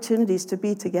the opportunities to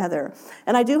be together.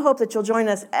 And I do hope that you'll join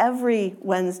us every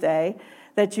Wednesday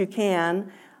that you can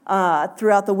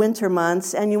throughout the winter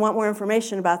months. And you want more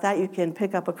information about that, you can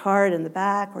pick up a card in the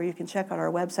back or you can check out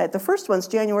our website. The first one's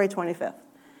January 25th.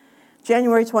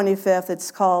 January 25th,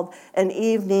 it's called An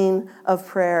Evening of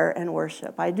Prayer and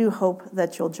Worship. I do hope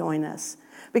that you'll join us.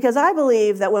 Because I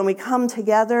believe that when we come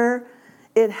together,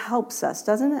 it helps us,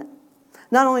 doesn't it?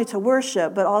 Not only to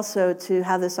worship, but also to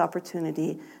have this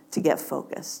opportunity to get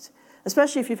focused.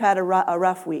 Especially if you've had a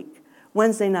rough week.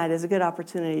 Wednesday night is a good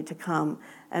opportunity to come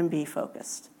and be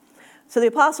focused. So the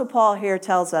Apostle Paul here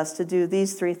tells us to do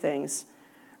these three things.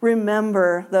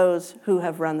 remember those who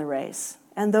have run the race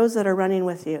and those that are running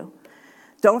with you.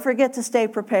 Don't forget to stay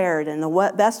prepared. And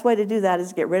the best way to do that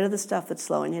is get rid of the stuff that's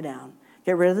slowing you down.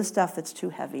 Get rid of the stuff that's too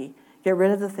heavy. Get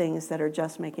rid of the things that are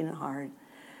just making it hard.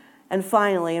 And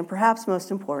finally, and perhaps most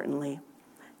importantly,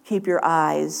 keep your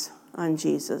eyes on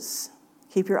Jesus.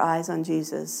 Keep your eyes on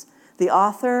Jesus, the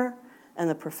author and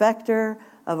the perfecter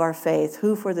of our faith,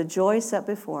 who for the joy set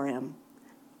before him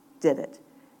did it.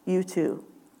 You too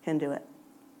can do it.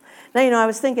 Now, I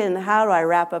was thinking, how do I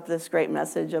wrap up this great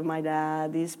message of my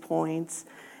dad, these points,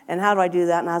 and how do I do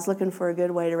that? And I was looking for a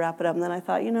good way to wrap it up. And then I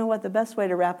thought, you know what, the best way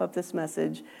to wrap up this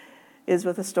message is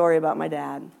with a story about my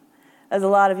dad. As a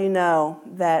lot of you know,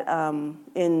 that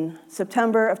in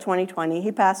September of 2020,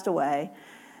 he passed away.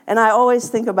 And I always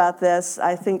think about this.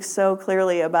 I think so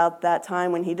clearly about that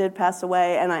time when he did pass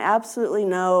away. And I absolutely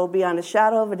know, beyond a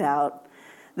shadow of a doubt,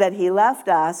 that he left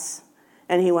us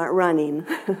and he went running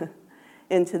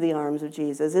into the arms of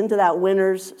Jesus, into that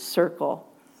winner's circle.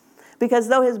 Because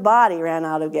though his body ran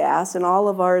out of gas, and all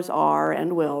of ours are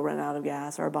and will run out of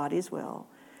gas, our bodies will,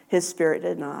 his spirit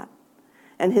did not.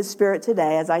 And his spirit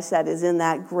today, as I said, is in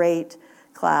that great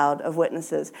cloud of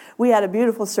witnesses. We had a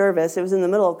beautiful service. It was in the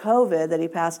middle of COVID that he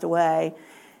passed away.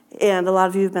 And a lot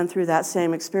of you have been through that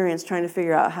same experience, trying to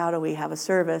figure out how do we have a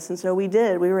service. And so we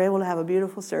did. We were able to have a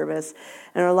beautiful service.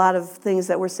 And there were a lot of things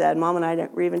that were said. Mom and I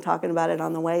were even talking about it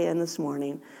on the way in this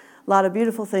morning. A lot of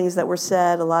beautiful things that were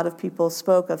said. A lot of people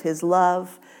spoke of his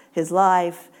love, his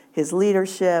life, his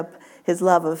leadership, his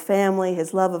love of family,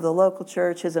 his love of the local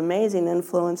church, his amazing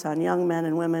influence on young men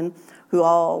and women who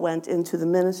all went into the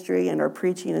ministry and are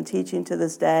preaching and teaching to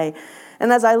this day.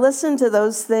 And as I listened to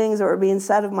those things that were being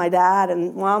said of my dad,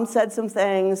 and Mom said some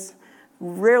things,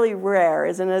 really rare,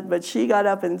 isn't it? But she got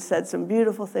up and said some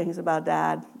beautiful things about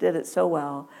Dad, did it so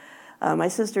well. My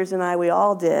sisters and I, we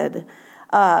all did.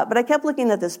 But I kept looking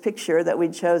at this picture that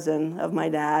we'd chosen of my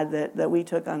dad that we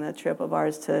took on a trip of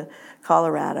ours to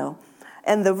Colorado.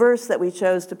 And the verse that we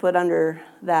chose to put under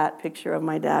that picture of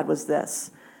my dad was this.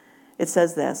 It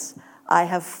says this, I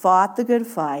have fought the good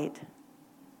fight.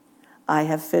 I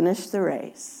have finished the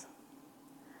race.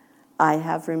 I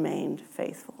have remained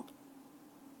faithful.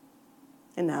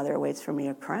 And now there awaits for me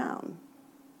a crown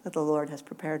that the Lord has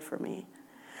prepared for me.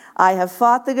 I have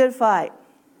fought the good fight.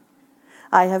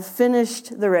 I have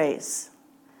finished the race.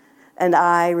 And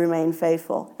I remain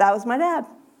faithful. That was my dad.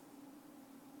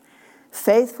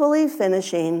 Faithfully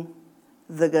finishing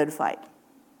the good fight.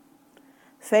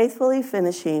 Faithfully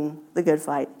finishing the good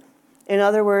fight. In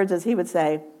other words, as he would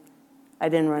say, I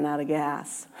didn't run out of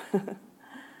gas.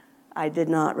 I did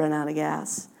not run out of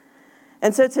gas.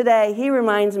 And so today, he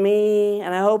reminds me,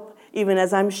 and I hope even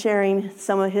as I'm sharing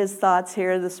some of his thoughts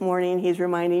here this morning, he's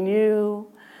reminding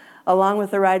you, along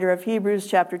with the writer of Hebrews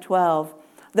chapter 12,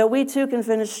 that we too can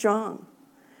finish strong.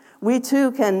 We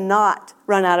too cannot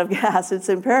run out of gas. It's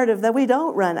imperative that we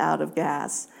don't run out of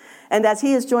gas. And as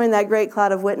he has joined that great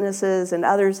cloud of witnesses and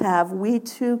others have, we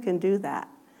too can do that.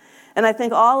 And I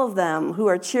think all of them who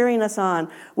are cheering us on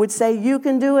would say, you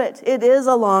can do it. It is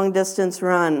a long distance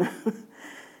run.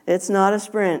 It's not a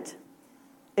sprint.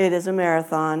 It is a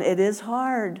marathon. It is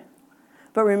hard.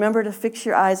 But remember to fix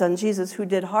your eyes on Jesus, who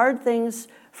did hard things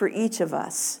for each of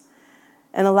us.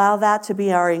 And allow that to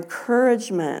be our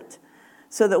encouragement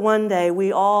so that one day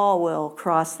we all will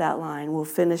cross that line, we'll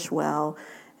finish well,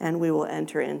 and we will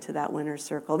enter into that winner's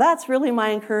circle. That's really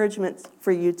my encouragement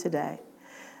for you today.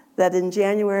 That in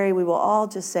January, we will all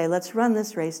just say, let's run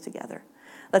this race together.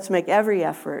 Let's make every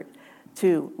effort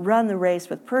to run the race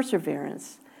with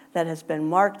perseverance that has been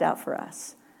marked out for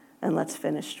us. And let's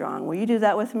finish strong. Will you do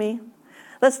that with me?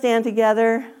 Let's stand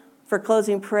together for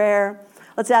closing prayer.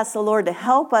 Let's ask the Lord to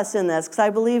help us in this, because I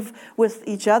believe with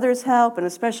each other's help, and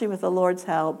especially with the Lord's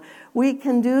help, we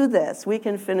can do this. We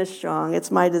can finish strong.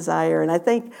 It's my desire. And I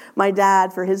thank my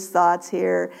dad for his thoughts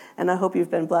here, and I hope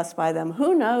you've been blessed by them.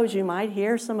 Who knows, you might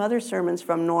hear some other sermons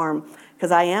from Norm,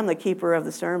 because I am the keeper of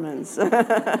the sermons.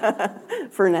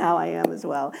 For now, I am as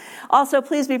well. Also,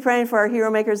 please be praying for our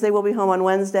Hero Makers. They will be home on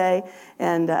Wednesday.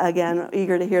 And again,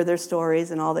 eager to hear their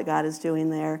stories and all that God is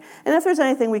doing there. And if there's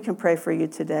anything we can pray for you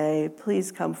today,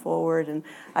 please come forward, and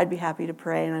I'd be happy to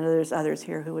pray. And I know there's others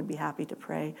here who would be happy to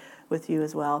pray with you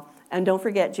as well. And don't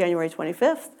forget, January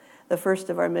 25th, the first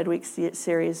of our midweek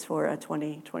series for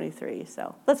 2023.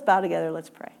 So let's bow together. Let's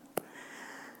pray.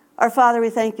 Our Father, we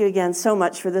thank you again so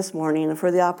much for this morning and for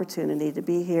the opportunity to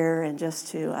be here and just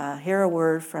to hear a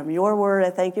word from your word. I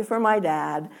thank you for my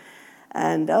dad.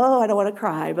 And, I don't want to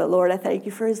cry, but Lord, I thank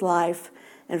you for his life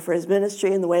and for his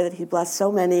ministry and the way that he blessed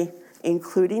so many,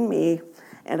 including me.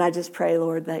 And I just pray,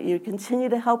 Lord, that you continue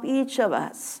to help each of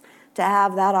us to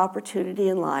have that opportunity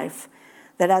in life,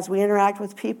 that as we interact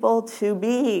with people, to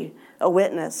be a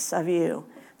witness of you,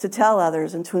 to tell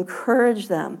others and to encourage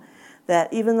them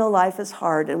that even though life is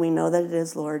hard, and we know that it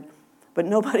is, Lord, but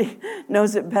nobody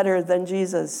knows it better than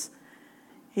Jesus.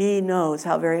 He knows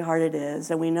how very hard it is,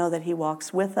 and we know that he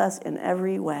walks with us in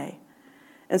every way.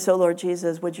 And so, Lord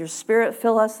Jesus, would your Spirit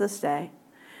fill us this day?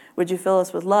 Would you fill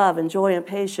us with love and joy and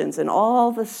patience and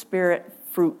all the Spirit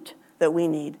fruit that we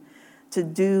need to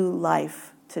do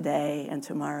life today and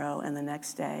tomorrow and the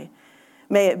next day?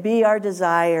 May it be our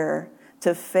desire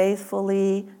to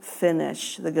faithfully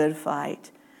finish the good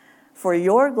fight for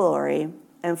your glory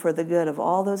and for the good of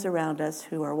all those around us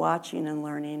who are watching and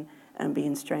learning and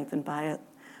being strengthened by it.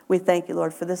 We thank you,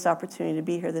 Lord, for this opportunity to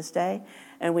be here this day,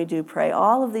 and we do pray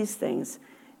all of these things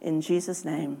in Jesus'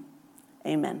 name.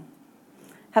 Amen.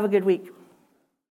 Have a good week.